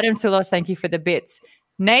 Adam Tulos, thank you for the bits.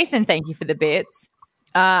 Nathan, thank you for the bits.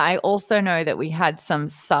 I also know that we had some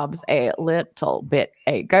subs a little bit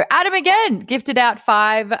ago. Adam again gifted out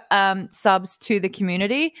 5 subs to the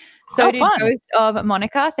community. So did Ghost of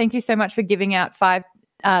Monica. Thank you so much for giving out 5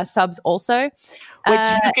 subs also. Wait,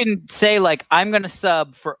 so you can say like, I'm going to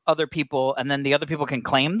sub for other people and then the other people can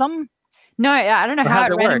claim them? No, I don't know how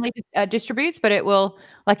it randomly distributes, but it will,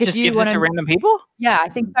 like, if just you gives want it to random people? Yeah, I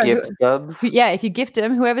think so. Gift subs? Yeah, if you gift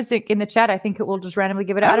them, whoever's in the chat, I think it will just randomly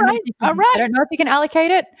give it out. All right. I don't know if you can allocate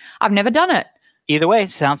it. I've never done it. Either way,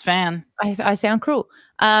 sounds fan. I sound cruel.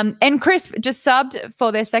 And Crisp just subbed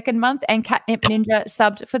for their 2nd month, and Catnip Ninja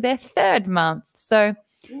subbed for their 3rd month. So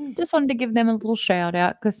just wanted to give them a little shout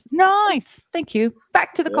out because nice. Thank you.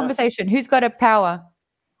 Back to the conversation. Who's got a power?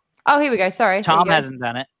 Oh, here we go. Sorry. Tom hasn't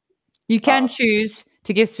done it. You can choose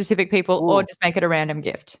to give specific people or just make it a random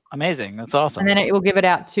gift. Amazing. That's awesome. And then it will give it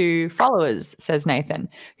out to followers, says Nathan,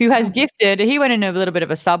 who has gifted. He went in a little bit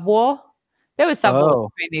of a sub war. There was sub war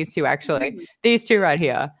between these two, actually. These two right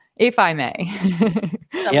here, if I may.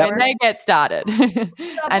 When they get started.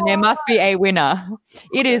 And there must be a winner.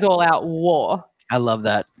 It is all out war. I love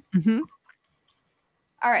that. Mm-hmm.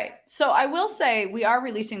 All right. So I will say we are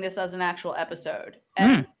releasing this as an actual episode.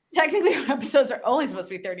 And technically our episodes are only supposed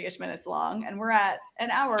to be 30-ish minutes long, and we're at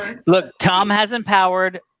an hour. Look, Tom hasn't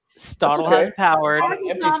powered. Stoddle has powered.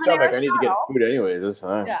 Empty stomach. I need to get food anyways. That's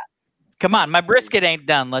fine. Yeah. Come on, my brisket ain't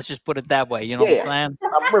done. Let's just put it that way. You know what I'm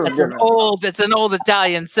saying? It's an old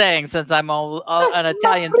Italian saying since I'm an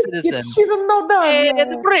Italian citizen. She's not done. Hey,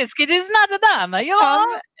 the brisket is not done. You know?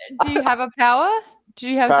 Tom, do you have a power? Do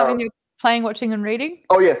you have something you're playing, watching, and reading?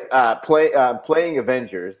 Oh, yes. Playing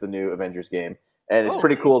Avengers, the new Avengers game. And it's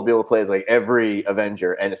pretty cool to be able to play as like every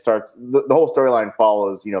Avenger. And it starts, the whole storyline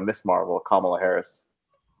follows, Miss Marvel, Kamala Harris.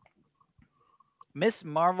 Miss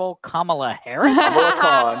Marvel, Kamala Harris? Kamala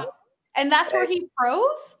Khan. And that's where he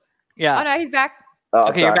froze? Yeah. Oh, no, he's back.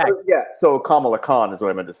 Okay, you're back. Yeah, so Kamala Khan is what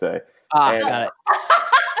I meant to say. Got it.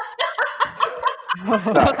 That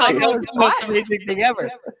was the most amazing thing ever.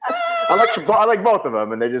 I like both of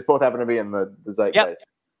them, and they just both happen to be in the zeitgeist. Yep,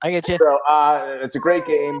 I get you. So it's a great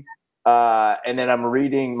game. And then I'm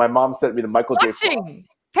reading. My mom sent me the Michael J. Fox.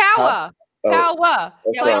 Power. Power.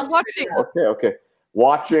 Yeah, I was watching. Okay.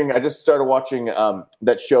 Watching. I just started watching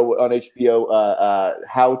that show on HBO.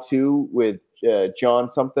 How to with John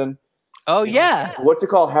something. Oh yeah. What's it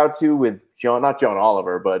called? How to with John? Not John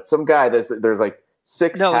Oliver, but some guy. There's like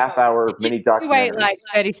 6 half-hour mini documentaries. Wait like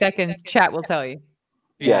 30 seconds. Chat will tell you.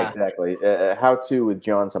 Yeah, exactly. How to with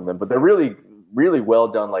John something. But they're really, really well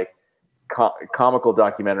done. Like comical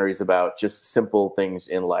documentaries about just simple things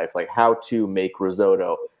in life, like how to make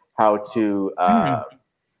risotto, how to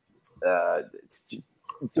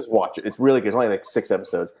just watch it. It's really good. It's only like 6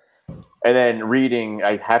 episodes. And then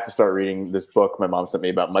I have to start reading this book my mom sent me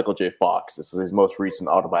about Michael J. Fox. This is his most recent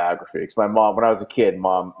autobiography. Because my mom, when I was a kid,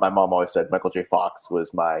 my mom always said Michael J. Fox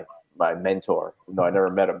was my mentor. No, I never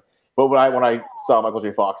met him. But when I saw Michael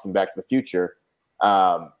J. Fox in Back to the Future,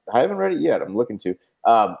 I haven't read it yet. I'm looking to.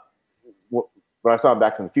 When I saw him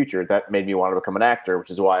Back to the Future, that made me want to become an actor, which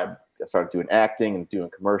is why I started doing acting and doing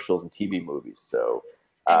commercials and TV movies. So,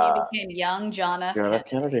 and you became young John F.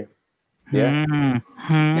 Kennedy. Yeah.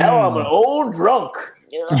 Now I'm an old drunk.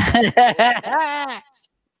 Yeah.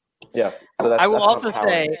 So that's, I will also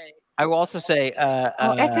say.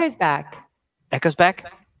 Echo's back. Echo's back.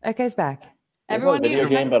 Echo's back. Everyone a video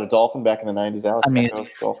game about a dolphin back in the 90s, Alex. I mean,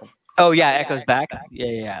 dolphin. Oh yeah, Echo's back.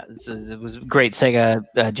 Yeah. It was great Sega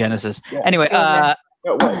Genesis. Yeah. Anyway, what?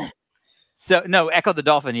 no, Echo the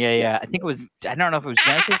Dolphin. Yeah. I think it was. I don't know if it was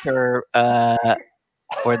Genesis or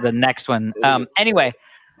the next one. Anyway,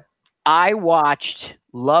 I watched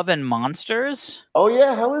Love and Monsters. Oh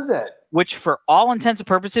yeah, how is that? Which, for all intents and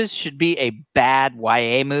purposes, should be a bad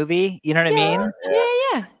YA movie. You know what I mean?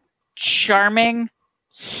 Yeah. Charming,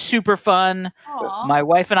 super fun. Aww. My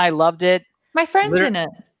wife and I loved it. My friend's in it.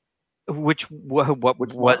 Which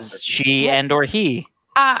was she and or he?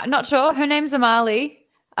 Not sure. Her name's Amali.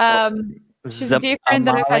 She's a dear friend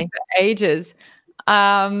that I've had for ages.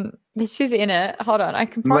 She's in it. Hold on, I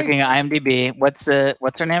can probably... looking at IMDb. What's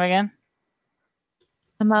her name again?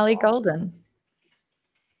 Amali Golden.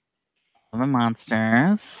 The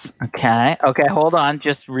Monsters. Okay. Hold on,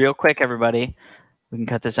 just real quick, everybody. We can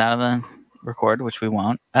cut this out of the record, which we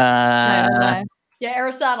won't. Yeah,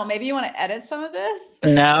 Aristotle, maybe you want to edit some of this?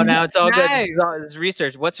 No, it's all good. This is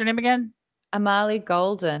research. What's her name again? Amali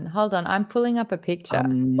Golden. Hold on, I'm pulling up a picture.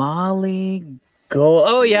 Amali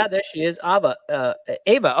Golden. Oh yeah, there she is. Ava.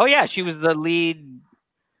 Oh yeah, she was the lead.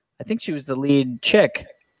 I think she was the lead chick.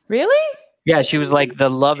 Really? Yeah, she was like the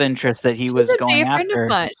love interest that he was going after. Friend of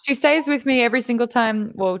mine. She stays with me every single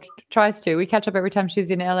time. Well, tries to. We catch up every time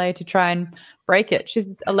she's in LA to try and break it. She's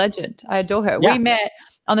a legend. I adore her. Yeah. We met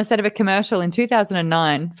on the set of a commercial in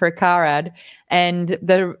 2009 for a car ad, and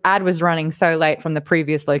the ad was running so late from the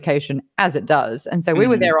previous location, as it does. And so we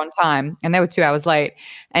were there on time, and they were 2 hours late.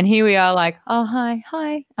 And here we are, like, oh hi.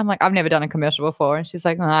 I'm like, I've never done a commercial before, and she's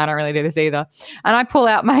like, oh, I don't really do this either. And I pull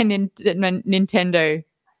out my Nintendo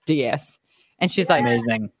DS. And she's like,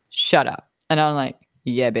 amazing. Shut up. And I'm like,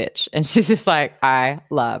 yeah, bitch. And she's just like, I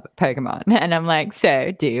love Pokemon. And I'm like,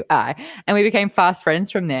 so do I. And we became fast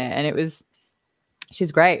friends from there. And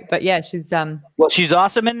she's great. But yeah, she's well, she's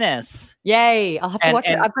awesome in this. Yay. I'll have to watch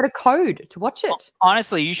it. I've got a code to watch it.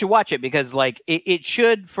 Honestly, you should watch it because like it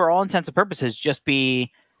should, for all intents and purposes, just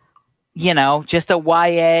be, just a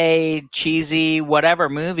YA cheesy whatever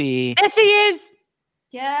movie. There she is.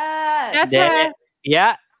 Yes. That's her.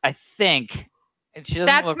 Yeah, I think.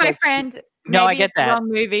 That's my like friend. No, I get that. Wrong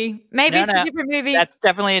movie. Maybe it's a different movie. That's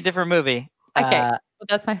definitely a different movie. Okay, well,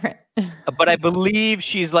 that's my friend. But I believe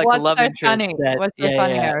she's like a love interest. What's so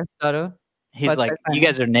funny, Aristotle? He's like, you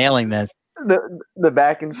guys are nailing this. The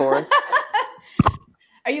back and forth.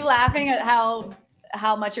 Are you laughing at how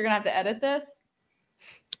much you're gonna have to edit this?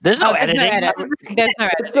 There's no editing. There's no editing.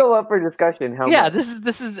 It's still up for discussion.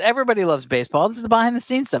 This is everybody loves baseball. This is the behind the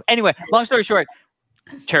scenes stuff. Anyway, long story short,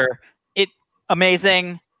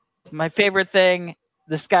 amazing. My favorite thing,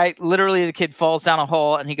 this guy, literally the kid falls down a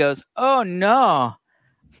hole and he goes, oh no,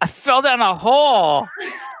 I fell down a hole.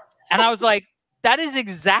 And I was like, that is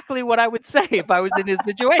exactly what I would say if I was in his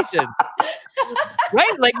situation.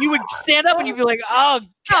 Right? Like you would stand up and you'd be like, oh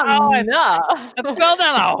God, no. I fell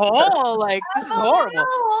down a hole. Like this is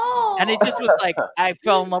horrible. And it just was like, I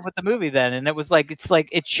fell in love with the movie then. And it was like,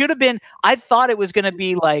 it should have been, I thought it was going to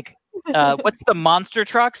be like, what's the Monster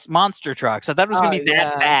Trucks? Monster Trucks. I thought it was going to be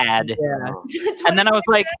that bad. Yeah. And then I was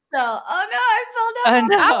like, I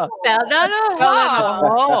fell down a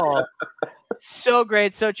hole. So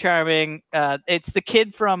great, so charming. It's the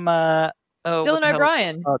kid from Dylan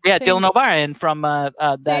O'Brien. Dylan O'Brien from that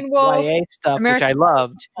YA stuff, which I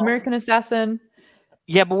loved. American Assassin.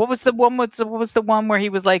 Yeah, but what was the one? What was the one where he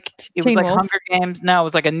was like? It was like Wolf. Hunger Games. No, it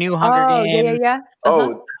was like a new Hunger Games. Yeah.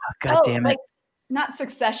 Oh, God damn it! Like, not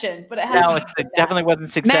Succession, but it had. No, it definitely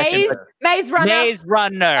wasn't Succession. Maze Runner. Maze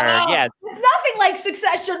Runner. Yes. Nothing like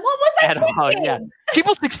Succession. What was that? At all, yeah.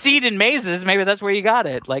 People succeed in mazes. Maybe that's where you got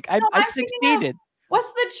it. Like I succeeded.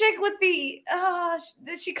 What's the chick with the?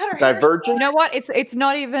 She cut her Divergent. hair. You know what? It's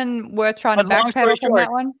not even worth trying to backpedal from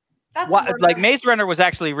that one. Like Maze Runner was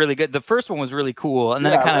actually really good. The first one was really cool, and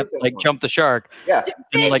then it kind of like jumped the shark. Yeah,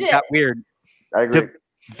 and like got weird. I agree.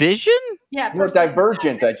 Vision? Yeah. More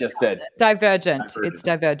Divergent, I just said. Divergent. It's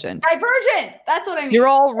Divergent. Divergent. That's what I mean. You're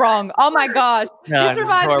all wrong. Oh my gosh. No, this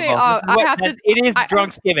reminds me. It is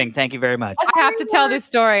Drunksgiving. Thank you very much. I have to tell this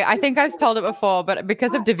story. I think I've told it before, but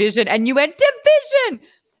because of Division, and you went Division.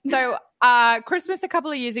 So Christmas a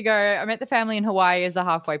couple of years ago, I met the family in Hawaii as a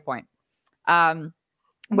halfway point.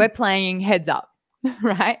 We're playing Heads Up.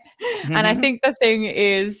 Right. Mm-hmm. And I think the thing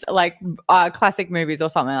is like classic movies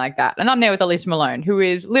or something like that. And I'm there with Alicia Malone, who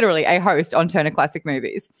is literally a host on Turner Classic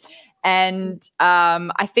Movies. And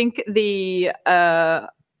I think the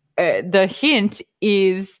hint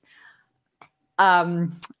is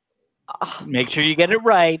make sure you get it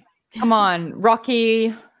right. Come on,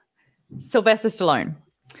 Rocky, Sylvester Stallone.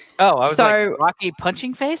 Oh, I was like Rocky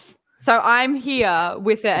punching face? So I'm here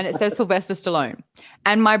with it and it says Sylvester Stallone.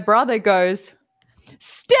 And my brother goes,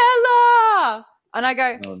 Stella! And I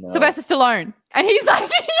go, oh, no. Sylvester Stallone. And he's like,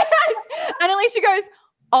 yes! And Alicia goes,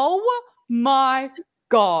 oh my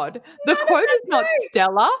God. The quote is not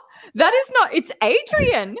Stella. That is not, it's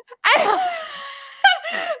Adrian. And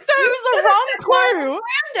so it was the wrong clue.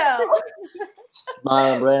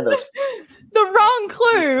 Marlon Brando. The wrong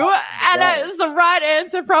clue. And it was the right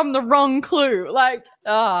answer from the wrong clue. Like,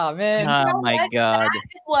 oh, man. Oh, my God. That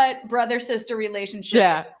is what brother-sister relationship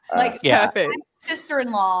is. Like, perfect.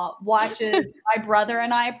 Sister-in-law watches my brother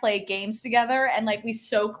and I play games together, and like we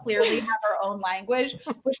so clearly have our own language,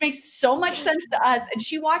 which makes so much sense to us. And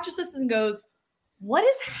she watches us and goes, "What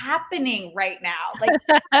is happening right now?" Like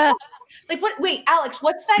what? Wait, Alex,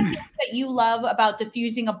 what's that game that you love about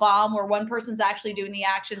defusing a bomb, where one person's actually doing the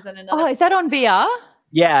actions and another? Oh, is that on VR?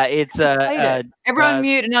 Yeah, it's everyone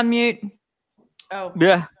mute and unmute. Oh,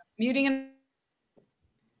 yeah, muting and.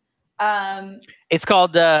 It's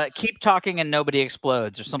called Keep Talking and Nobody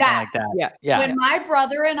Explodes or something like that. Yeah. When my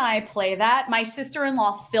brother and I play that, my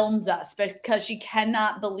sister-in-law films us because she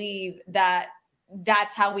cannot believe that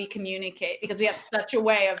that's how we communicate, because we have such a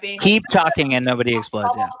way of being keep talking and nobody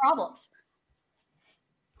explodes. Problems.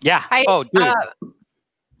 Yeah. I was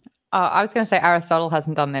going to say Aristotle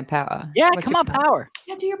hasn't done their power. Yeah, come on, power.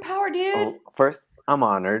 Yeah, do your power, dude. Well, first, I'm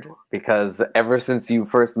honored because ever since you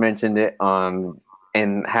first mentioned it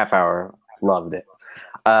in half hour, loved it.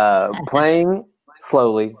 Playing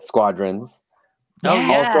slowly Squadrons. Oh,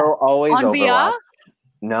 yeah. Also, always on Overwatch. VR?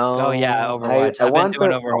 No. Oh yeah, Overwatch. I've been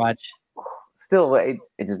doing Overwatch. Still, it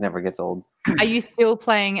just never gets old. Are you still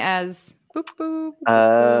playing as boop, boop,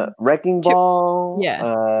 boop, Wrecking Ball? Yeah.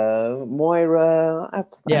 Moira. I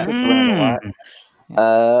around a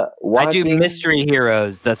lot. I do mystery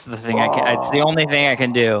heroes. That's the thing. It's the only thing I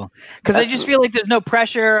can do because I just feel like there's no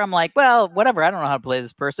pressure. I'm like, well, whatever. I don't know how to play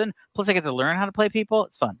this person. Plus, I get to learn how to play people.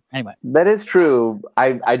 It's fun. Anyway, that is true.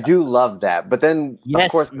 I do love that. But then, of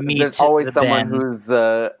course, there's always someone who's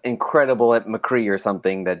incredible at McCree or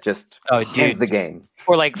something that just ends the game.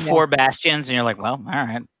 Or like 4 bastions, and you're like, well, all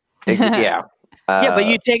right. Yeah. Yeah, but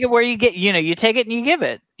you take it where you get. You take it and you give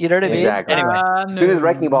it. You know what I mean? Exactly. Anyway, as soon as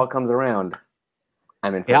Wrecking Ball comes around,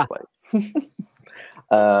 I'm in first place.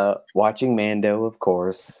 Watching Mando, of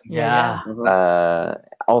course. Yeah.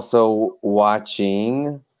 Also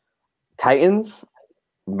watching Titans.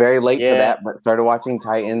 Very late to that, but started watching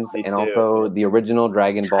Titans and also the original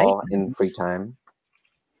Dragon Ball in free time.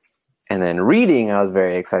 And then reading, I was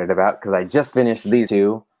very excited about because I just finished these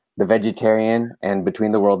two. The Vegetarian and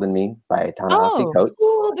Between the World and Me by Ta-Nehisi Coates.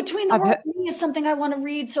 Ooh, Between the World and Me is something I want to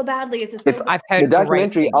read so badly. I've heard the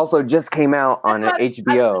documentary also just came out on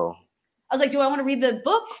HBO. I was like, do I want to read the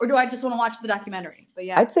book or do I just want to watch the documentary? But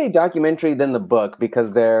yeah, I'd say documentary then the book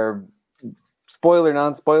because they're spoiler,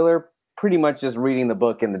 non-spoiler, pretty much just reading the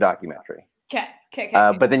book in the documentary. Okay.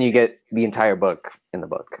 But then you get the entire book in the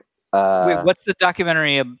book. Wait, what's the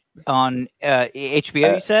documentary on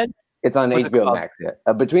HBO? You said? It's on HBO Max yet.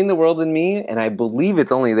 Between the World and Me, and I believe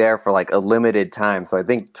it's only there for like a limited time. So I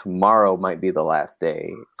think tomorrow might be the last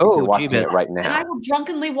day. Oh, watching it right now. And I will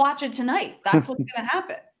drunkenly watch it tonight. That's what's gonna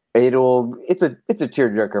happen. It's a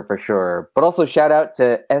tearjerker for sure. But also shout out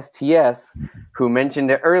to STS who mentioned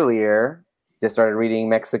it earlier. Just started reading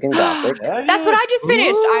Mexican Gothic. That's what I just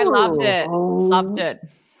finished. I loved it. Loved it.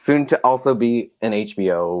 Soon to also be an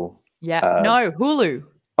HBO. Yeah. No, Hulu.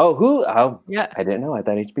 Oh, Hulu. Oh, yeah. I didn't know. I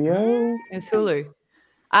thought HBO. It's Hulu.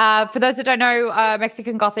 For those that don't know,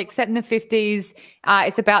 Mexican Gothic, set in the 50s.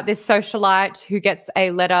 It's about this socialite who gets a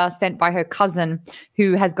letter sent by her cousin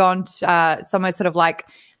who has gone somewhere sort of like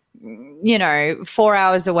 4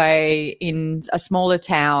 hours away in a smaller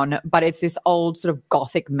town, but it's this old sort of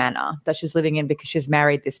Gothic manor that she's living in because she's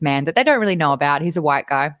married this man that they don't really know about. He's a white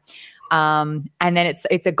guy. And then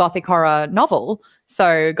it's a Gothic horror novel.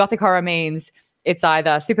 So Gothic horror means it's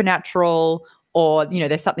either supernatural or,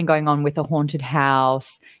 there's something going on with a haunted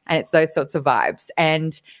house, and it's those sorts of vibes.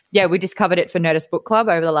 And yeah, we discovered it for Nerdist Book Club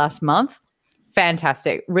over the last month.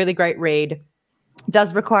 Fantastic. Really great read.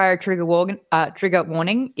 Does require a trigger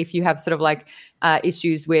warning if you have sort of like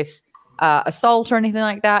issues with assault or anything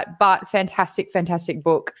like that, but fantastic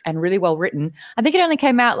book and really well written. I think it only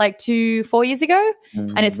came out like 2-4 years ago,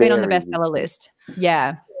 and it's been on the bestseller list.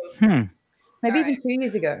 Yeah. Maybe even 2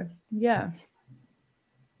 years ago. Yeah.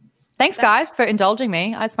 Thanks, guys, for indulging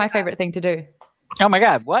me. That's my favorite thing to do. Oh my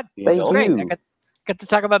God, what? Thank you. I got to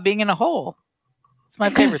talk about being in a hole. It's my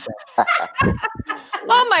favorite thing.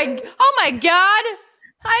 Oh my God.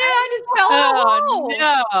 I just fell in a hole.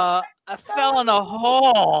 No, I fell in a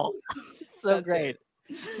hole. So great.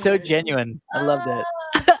 So genuine. I loved it.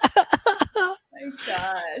 My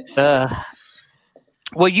gosh.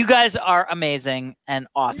 Well, you guys are amazing and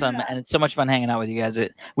awesome, and it's so much fun hanging out with you guys.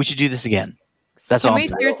 We should do this again. That's all. Can we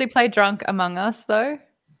seriously play Drunk Among Us, though?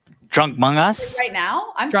 Drunk Among Us? Right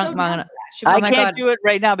now? I'm Drunk so Among Us. I can't do it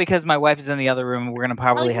right now because my wife is in the other room. We're going to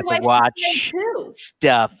probably have to watch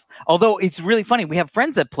stuff. Although it's really funny. We have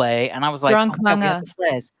friends that play, and I was like, Drunk Among Us.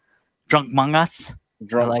 Drunk Among Us?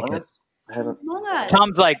 Drunk I like Among it. Us? I haven't.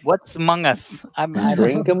 Tom's like, what's Among Us?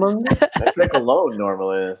 Drink Among Us? That's like alone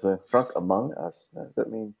normally. It's Drunk Among Us? Does that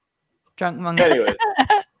mean? Drunk Among Us. Anyway.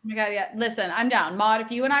 Oh my God, yeah. Listen, I'm down. Maud,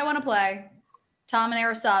 if you and I want to play, Tom and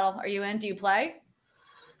Aristotle, are you in? Do you play?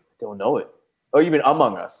 Don't know it. Oh, you mean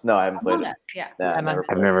Among Us? No, I haven't played Among it. Us, yeah. Nah,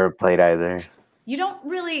 I've never played either. You don't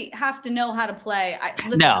really have to know how to play.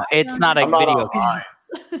 No, it's not a video game.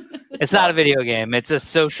 It's not a video game. It's a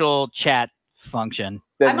social chat function.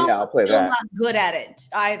 Then, I'm I'll play still that. not good at it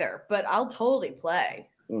either, but I'll totally play.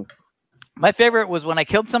 My favorite was when I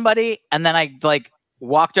killed somebody and then I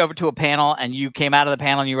walked over to a panel and you came out of the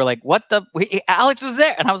panel and you were like, what the? Alex was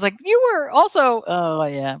there. And I was like, you were also, oh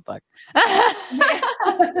yeah, fuck.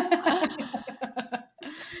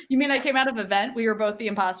 You mean I came out of an event? We were both the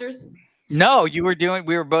imposters? No, we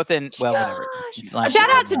were both in, well, whatever. Shout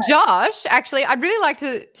out to Josh. Actually, I'd really like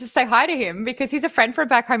to say hi to him because he's a friend from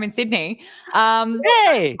back home in Sydney.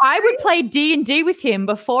 Hey! I would play D&D with him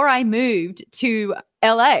before I moved to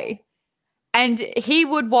LA. And he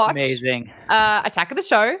would watch Attack of the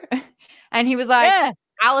Show. And he was like,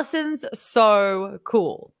 Allison's so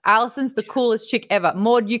cool. Allison's the coolest chick ever.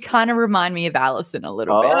 Maud, you kind of remind me of Allison a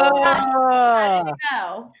little bit. How did you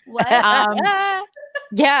know? What?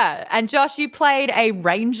 Yeah. And Josh, you played a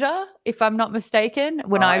ranger, if I'm not mistaken,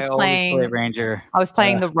 when I was playing ranger. I was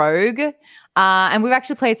playing the rogue. And we've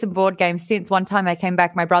actually played some board games since. One time I came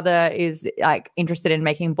back, my brother is interested in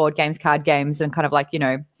making board games, card games, and kind of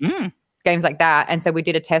games like that. And so we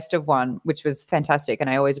did a test of one, which was fantastic. And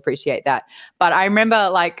I always appreciate that. But I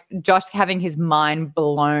remember Josh having his mind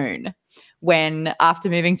blown when after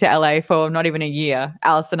moving to LA for not even a year,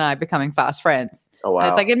 Alice and I becoming fast friends. Oh, wow. And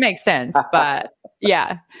it's it makes sense. But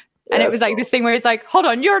yeah. And it was this thing where he's like, hold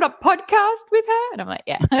on, you're on a podcast with her? And I'm like,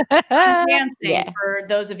 yeah. I'm dancing for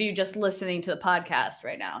those of you just listening to the podcast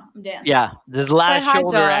right now. I'm dancing. Yeah. There's a lot of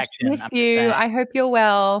shoulder Josh. action. Miss you. I hope you're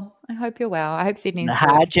well. I hope Sydney's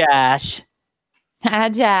Hi, Josh. Hi,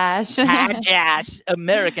 Josh. Hi, Josh.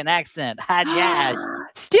 American accent. Hi, Josh.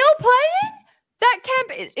 Still playing? That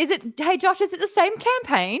camp, is it, hey, Josh, is it the same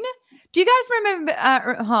campaign? Do you guys remember,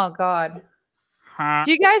 oh, God.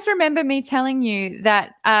 Do you guys remember me telling you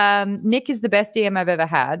that Nick is the best DM I've ever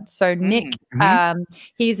had? So Nick,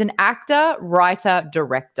 he's an actor, writer,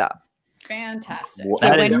 director. Fantastic.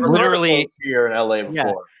 That is literally here in LA before.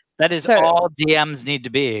 Yeah, that is all DMs need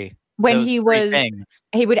to be. When he would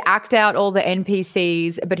act out all the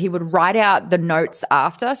NPCs, but he would write out the notes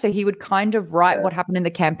after. So he would kind of write what happened in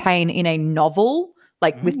the campaign in a novel,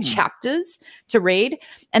 with chapters to read.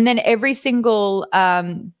 And then every single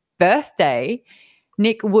birthday,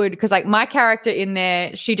 Nick would, because my character in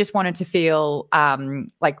there, she just wanted to feel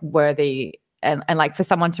worthy and for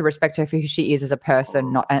someone to respect her for who she is as a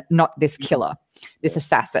person, not this killer, this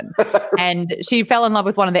assassin. And she fell in love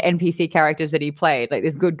with one of the NPC characters that he played,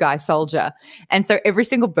 this good guy soldier. And so every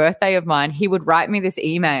single birthday of mine, he would write me this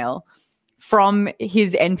email from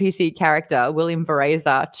his NPC character, William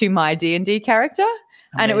Vereza, to my D&D character.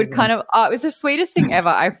 And it would kind of, it was the sweetest thing ever.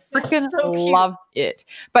 I freaking loved it.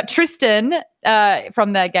 But Tristan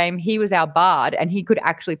from the game, he was our bard and he could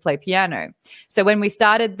actually play piano. So when we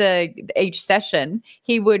started each session,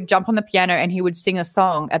 he would jump on the piano and he would sing a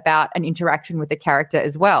song about an interaction with the character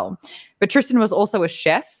as well. But Tristan was also a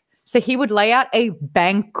chef. So he would lay out a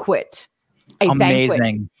banquet.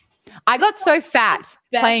 Amazing. I got so fat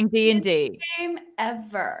playing D&D. Game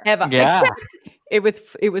ever. Yeah. Except it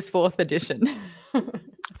was 4th edition.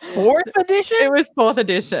 4th edition? It was 4th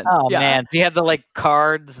edition. Oh man, you had the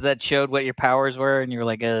cards that showed what your powers were, and you were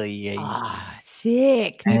like, "Oh yeah,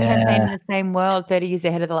 sick!" New campaign in the same world, 30 years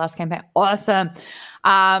ahead of the last campaign. Awesome.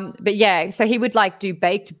 But yeah, so he would do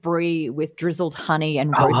baked brie with drizzled honey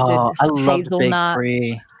and roasted hazelnuts.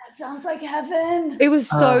 Brie. That sounds like heaven. It was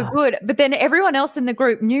so good. But then everyone else in the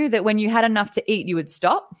group knew that when you had enough to eat, you would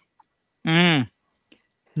stop.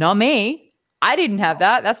 Not me. I didn't have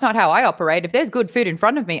that. That's not how I operate. If there's good food in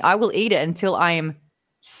front of me, I will eat it until I am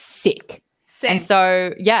sick. Same. And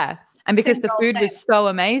so, yeah. And because the food was so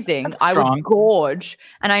amazing, I would gorge.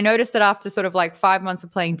 And I noticed that after sort of 5 months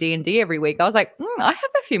of playing D&D every week, I was like, I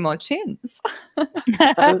have a few more chins.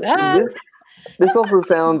 This also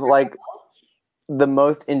sounds like the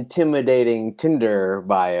most intimidating Tinder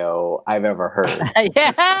bio I've ever heard.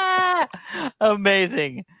 Yeah.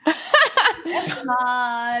 Amazing. Yes,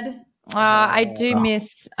 Mod.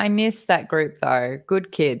 I miss that group though.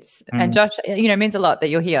 Good kids. And Josh, it means a lot that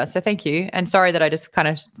you're here. So thank you. And sorry that I just kind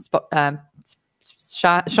of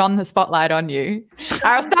shone the spotlight on you.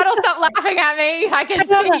 Aristotle, stop laughing at me. I can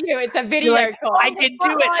see you. It's a video call. I can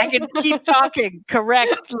do it. I can keep talking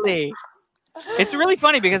correctly. It's really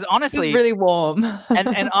funny because honestly, it's really warm.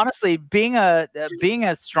 and honestly, being a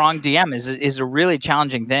strong DM is a really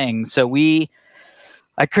challenging thing. So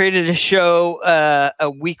I created a show, a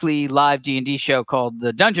weekly live D&D show called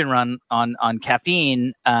The Dungeon Run on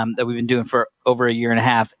Caffeine that we've been doing for over a year and a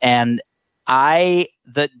half. And the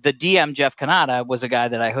DM, Jeff Kanata, was a guy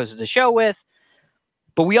that I hosted a show with,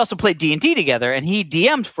 but we also played D&D together, and he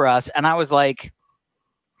DM'd for us. And I was like,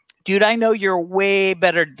 dude, I know you're way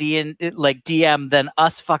better DM than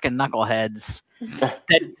us fucking knuckleheads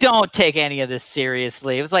that don't take any of this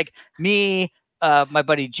seriously. It was like me, my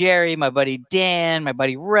buddy Jerry, my buddy Dan, my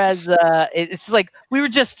buddy Reza. It's like we were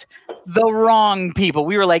just the wrong people.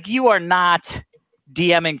 We were like, you are not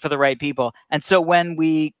DMing for the right people. And so when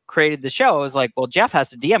we created the show, I was like, well, Jeff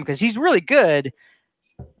has to DM because he's really good,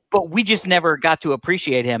 but we just never got to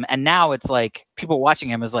appreciate him. And now it's like people watching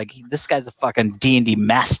him is like, this guy's a fucking D&D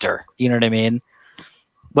master. You know what I mean?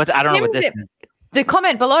 But I don't know what this is. The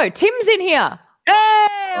comment below, Tim's in here.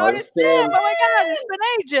 Hey, what is Tim? Oh my God, it's been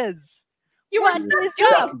ages. You were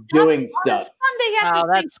stuck doing stuff. Sunday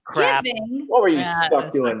after Thanksgiving. What were you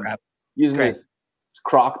stuck doing? Using his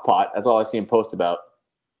crock pot. That's all I see him post about.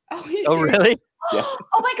 Oh, really? Yeah.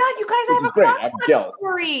 Oh my God, you guys, I have a crock pot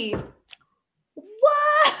story.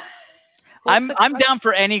 What? I'm down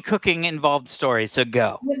for any cooking involved story, so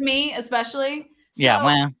go. With me, especially. So, yeah,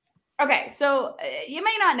 well. Okay, so you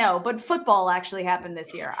may not know, but football actually happened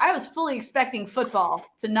this year. I was fully expecting football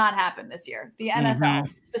to not happen this year. The NFL,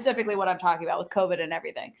 specifically what I'm talking about with COVID and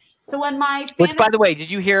everything. So when Which, by the way, did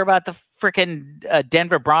you hear about the freaking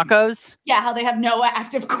Denver Broncos? Yeah, how they have no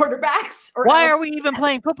active quarterbacks. Why are we even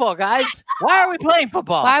playing football, guys? Why are we playing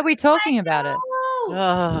football? Why are we talking about it?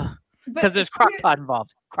 Because there's crockpot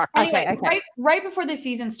involved. Anyway, right before the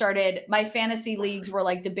season started, my fantasy leagues were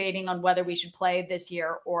debating on whether we should play this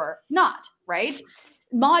year or not, right?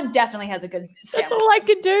 Maud definitely has a good sandwich. That's all I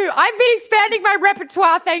can do. I've been expanding my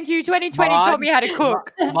repertoire. Thank you. 2020 taught me how to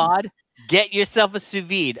cook. Maud, get yourself a sous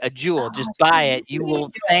vide, a Jewel. Just buy it. You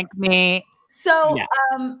will thank me. So,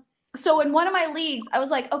 so in one of my leagues, I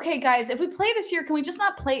was like, okay, guys, if we play this year, can we just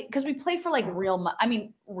not play? Because we play for real money. I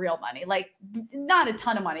mean, real money, not a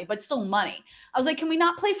ton of money, but still money. I was like, can we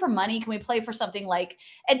not play for money? Can we play for something like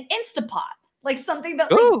an Instapot? Something that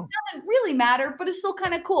doesn't really matter, but it's still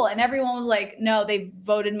kind of cool. And everyone was like, no, they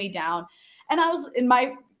voted me down. And I was in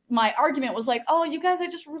my argument was like, oh, you guys, I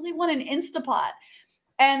just really want an Instapot.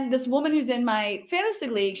 And this woman who's in my fantasy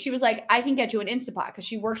league, she was like, I can get you an Instapot because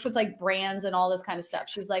she works with brands and all this kind of stuff.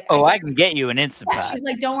 She's like, I can get you an Instapot. Yeah, she's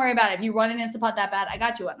like, don't worry about it. If you run an Instapot that bad, I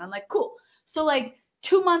got you one. And I'm like, cool. So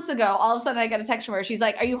 2 months ago, all of a sudden I got a text from her. She's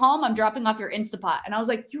like, are you home? I'm dropping off your Instapot. And I was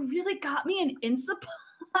like, you really got me an Instapot?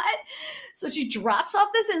 So she drops off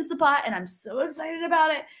this Instapot and I'm so excited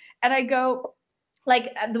about it. And I go,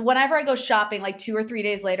 whenever I go shopping, 2 or 3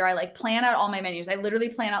 days later, I plan out all my menus. I literally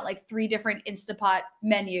plan out 3 different Instapot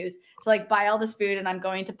menus to buy all this food, and I'm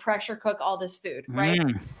going to pressure cook all this food, right?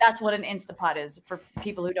 That's what an Instapot is for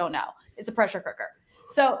people who don't know. It's a pressure cooker.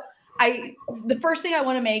 So the first thing I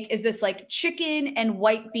want to make is this like chicken and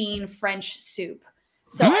white bean French soup.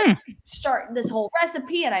 So I start this whole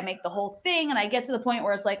recipe and I make the whole thing and I get to the point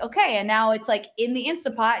where it's like, okay, and now it's like in the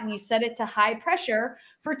Instapot and you set it to high pressure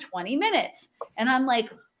for 20 minutes. And I'm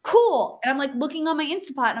like, cool. And I'm like looking on my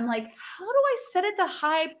Instapot and I'm like, how do I set it to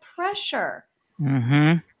high pressure?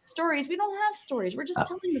 Stories. We don't have stories. We're just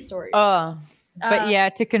telling the stories. Oh, but yeah,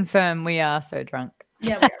 to confirm, we are so drunk.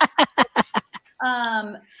 Yeah, we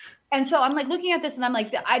are. And so I'm like looking at this and I'm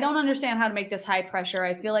like, I don't understand how to make this high pressure.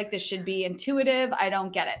 I feel like this should be intuitive. I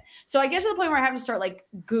don't get it. So I get to the point where I have to start like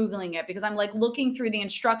Googling it because I'm like looking through the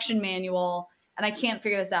instruction manual and I can't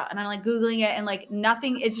figure this out. And I'm like Googling it and like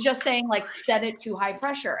nothing, it's just saying like set it to high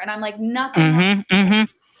pressure. And I'm like, nothing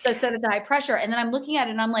says set it to high pressure. And then I'm looking at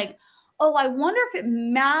it and I'm like, oh, I wonder if it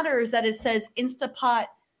matters that it says Instapot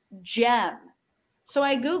Gem. So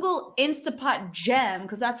I Google Instapot Gem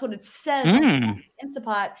because that's what it says on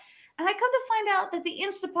Instapot. And I come to find out that the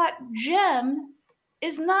Instapot Gem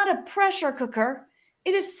is not a pressure cooker.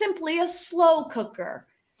 It is simply a slow cooker.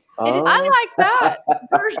 It is I like that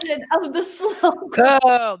version of the slow cooker.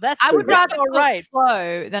 Oh, I would rather cook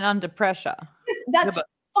slow than under pressure. That's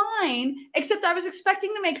fine, except I was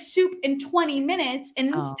expecting to make soup in 20 minutes,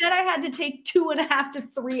 and instead I had to take 2.5 to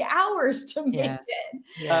 3 hours to make it.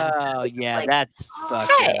 Yeah. Oh, yeah, like, that's fucked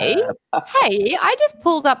Hey, I just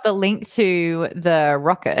pulled up the link to the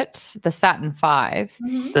rocket, the Saturn V.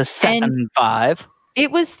 The Saturn V.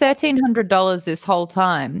 It was $1,300 this whole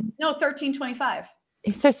time. No, $1,325.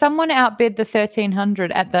 So someone outbid the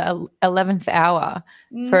 $1,300 at the 11th hour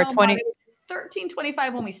for a 20.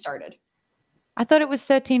 $1,325 when we started. I thought it was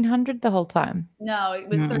 $1,300 the whole time. No, it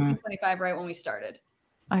was $1,325 right when we started.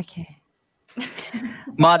 Okay.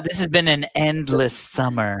 Maud, this has been an endless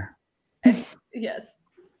summer. Yes.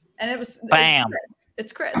 And it was bam.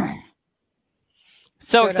 It's Chris.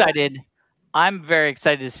 So excited. I'm very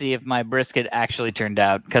excited to see if my brisket actually turned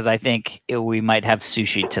out because I think we might have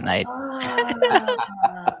sushi tonight.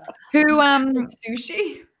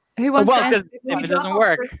 Sushi? Who wants to if it doesn't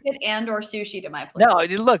work and or sushi to my place? No,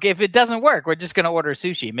 look, if it doesn't work, we're just gonna order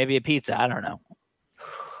sushi, maybe a pizza. I don't know.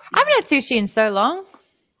 I haven't had sushi in so long.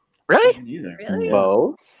 Really? Really?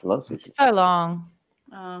 Both love sushi. So long.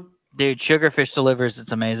 Dude, Sugarfish delivers.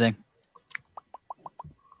 It's amazing.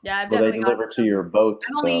 Yeah, I've definitely. They deliver to your boat.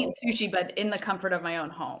 I only eat sushi, but in the comfort of my own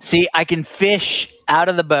home. See, I can fish out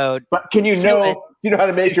of the boat. But can you know? Do you know how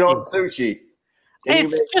to make your own sushi?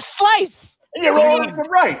 It's just slice. And you roll in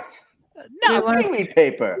some rice. No, seaweed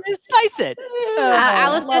paper. Just slice it.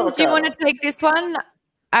 Allison, do you want to take this one?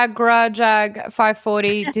 AgraJag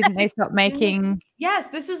 540. Didn't they stop making? Yes,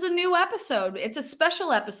 this is a new episode. It's a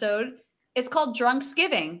special episode. It's called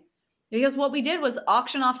Drunksgiving because what we did was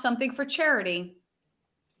auction off something for charity.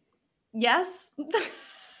 Yes.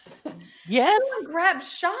 Yes. Grab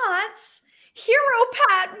shots. Hero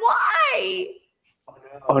Pat, why?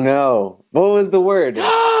 Oh no! What was the word?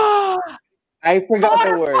 I forgot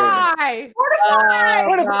the word.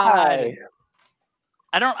 Mortify.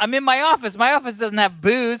 I'm in my office. My office doesn't have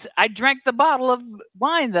booze. I drank the bottle of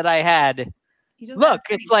wine that I had. Look,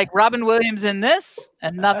 it's like Robin Williams in this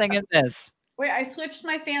and nothing in this. Wait, I switched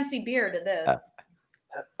my fancy beer to this.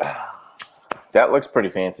 That looks pretty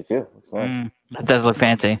fancy too. Looks nice. That does look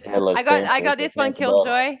fancy. I got this one,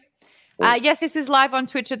 Killjoy. Yes, this is live on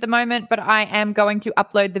Twitch at the moment, but I am going to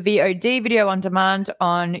upload the VOD video on demand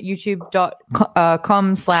on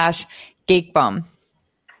youtube.com/geekbomb.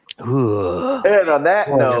 And on that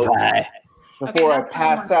note, before I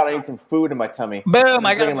pass out, I need some food in my tummy. Boom!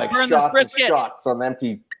 I got like shots and shots on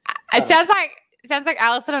empty. It sounds like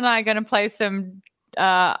Allison and I are going to play some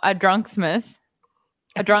a drunksmas.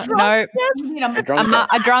 A drunk us.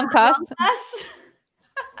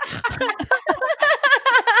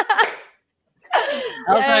 I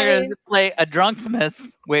was going to play a drunksmith.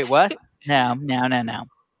 Wait, what? No.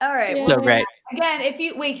 All right. So great. Again, if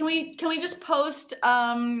you wait, can we just post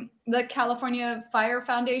the California Fire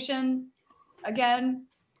Foundation again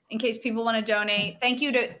in case people want to donate?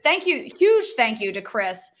 Huge thank you to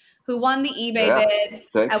Chris who won the eBay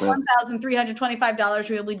bid at $1,325.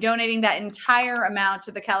 We will be donating that entire amount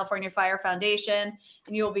to the California Fire Foundation,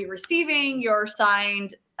 and you will be receiving your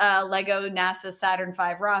signed Lego NASA Saturn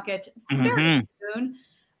V rocket very soon.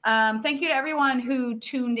 Thank you to everyone who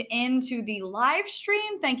tuned in to the live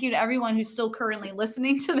stream. Thank you to everyone who's still currently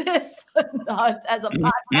listening to this as a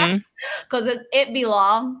podcast because it be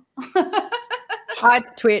long.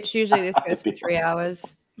 It's Twitch. Usually this goes for 3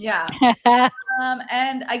 hours. Yeah.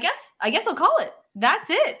 And I guess I'll call it. That's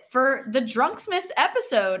it for the Drunksmith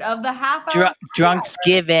episode of the half hour.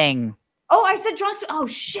 Drunksgiving. Oh, I said drunks. Oh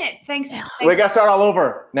shit! Thanks. We got to start all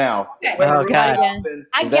over now. Okay. Oh god.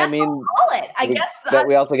 I Does guess that mean I'll call it. I guess that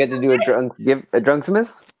we also get to do a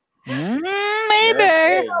Drunksmas?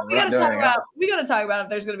 Maybe. we gotta talk about. We gotta talk about if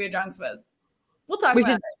there's gonna be a Drunksmas. We'll talk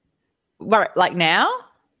about it. Right, like now?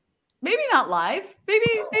 Maybe not live. Maybe.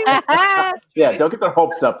 Yeah, don't get their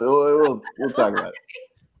hopes up. We'll talk about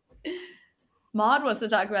it. Maud wants to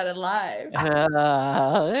talk about it live.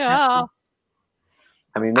 Yeah.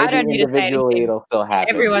 I mean, I maybe don't need to say individually anything. it'll still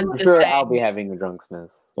happen. Everyone's I'm just sure saying. I'll be having a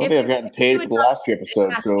Drunksmas. I don't think I've gotten paid for the last 2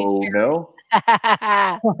 episodes, so no. It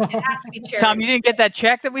has to be charity. Tom, you didn't get that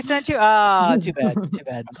check that we sent you? Ah, too bad. Too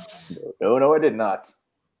bad. No, I did not.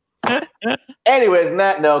 Anyways, on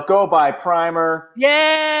that note, go buy Primer.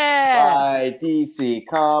 Yeah. Buy DC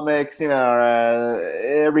Comics.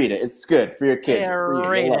 Read it. It's good for your kids.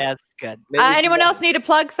 Read it. That's good. Anyone else need to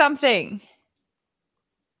plug something?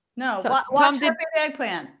 No, So- watch Tom Happy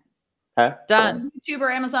Eggplant. Huh? Done. YouTube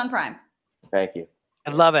or Amazon Prime. Thank you.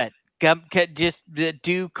 I love it. Just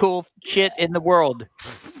do cool shit in the world.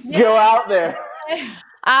 Go out there.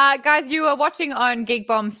 Guys, you are watching on Geek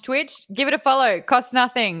Bomb's Twitch. Give it a follow. Costs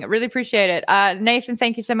nothing. Really appreciate it. Nathan,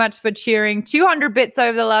 thank you so much for cheering. 200 bits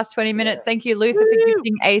over the last 20 minutes. Thank you, Luther, for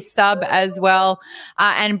gifting a sub as well.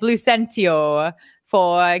 And Blue Sentio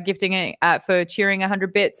for gifting for cheering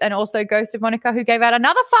 100 bits. And also Ghost of Monica, who gave out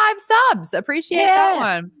another 5 subs. Appreciate that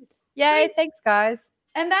one. Yay. Thanks, guys.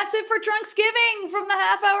 And that's it for Drunksgiving from the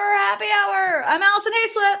Half Hour Happy Hour. I'm Allison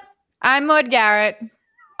Hayslip. I'm Maud Garrett.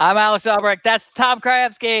 I'm Alex Albrecht. That's Tom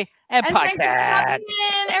Krajewski and And thank you for Podcast. coming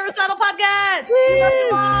in, Aristotle Podcast. We love you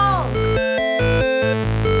all.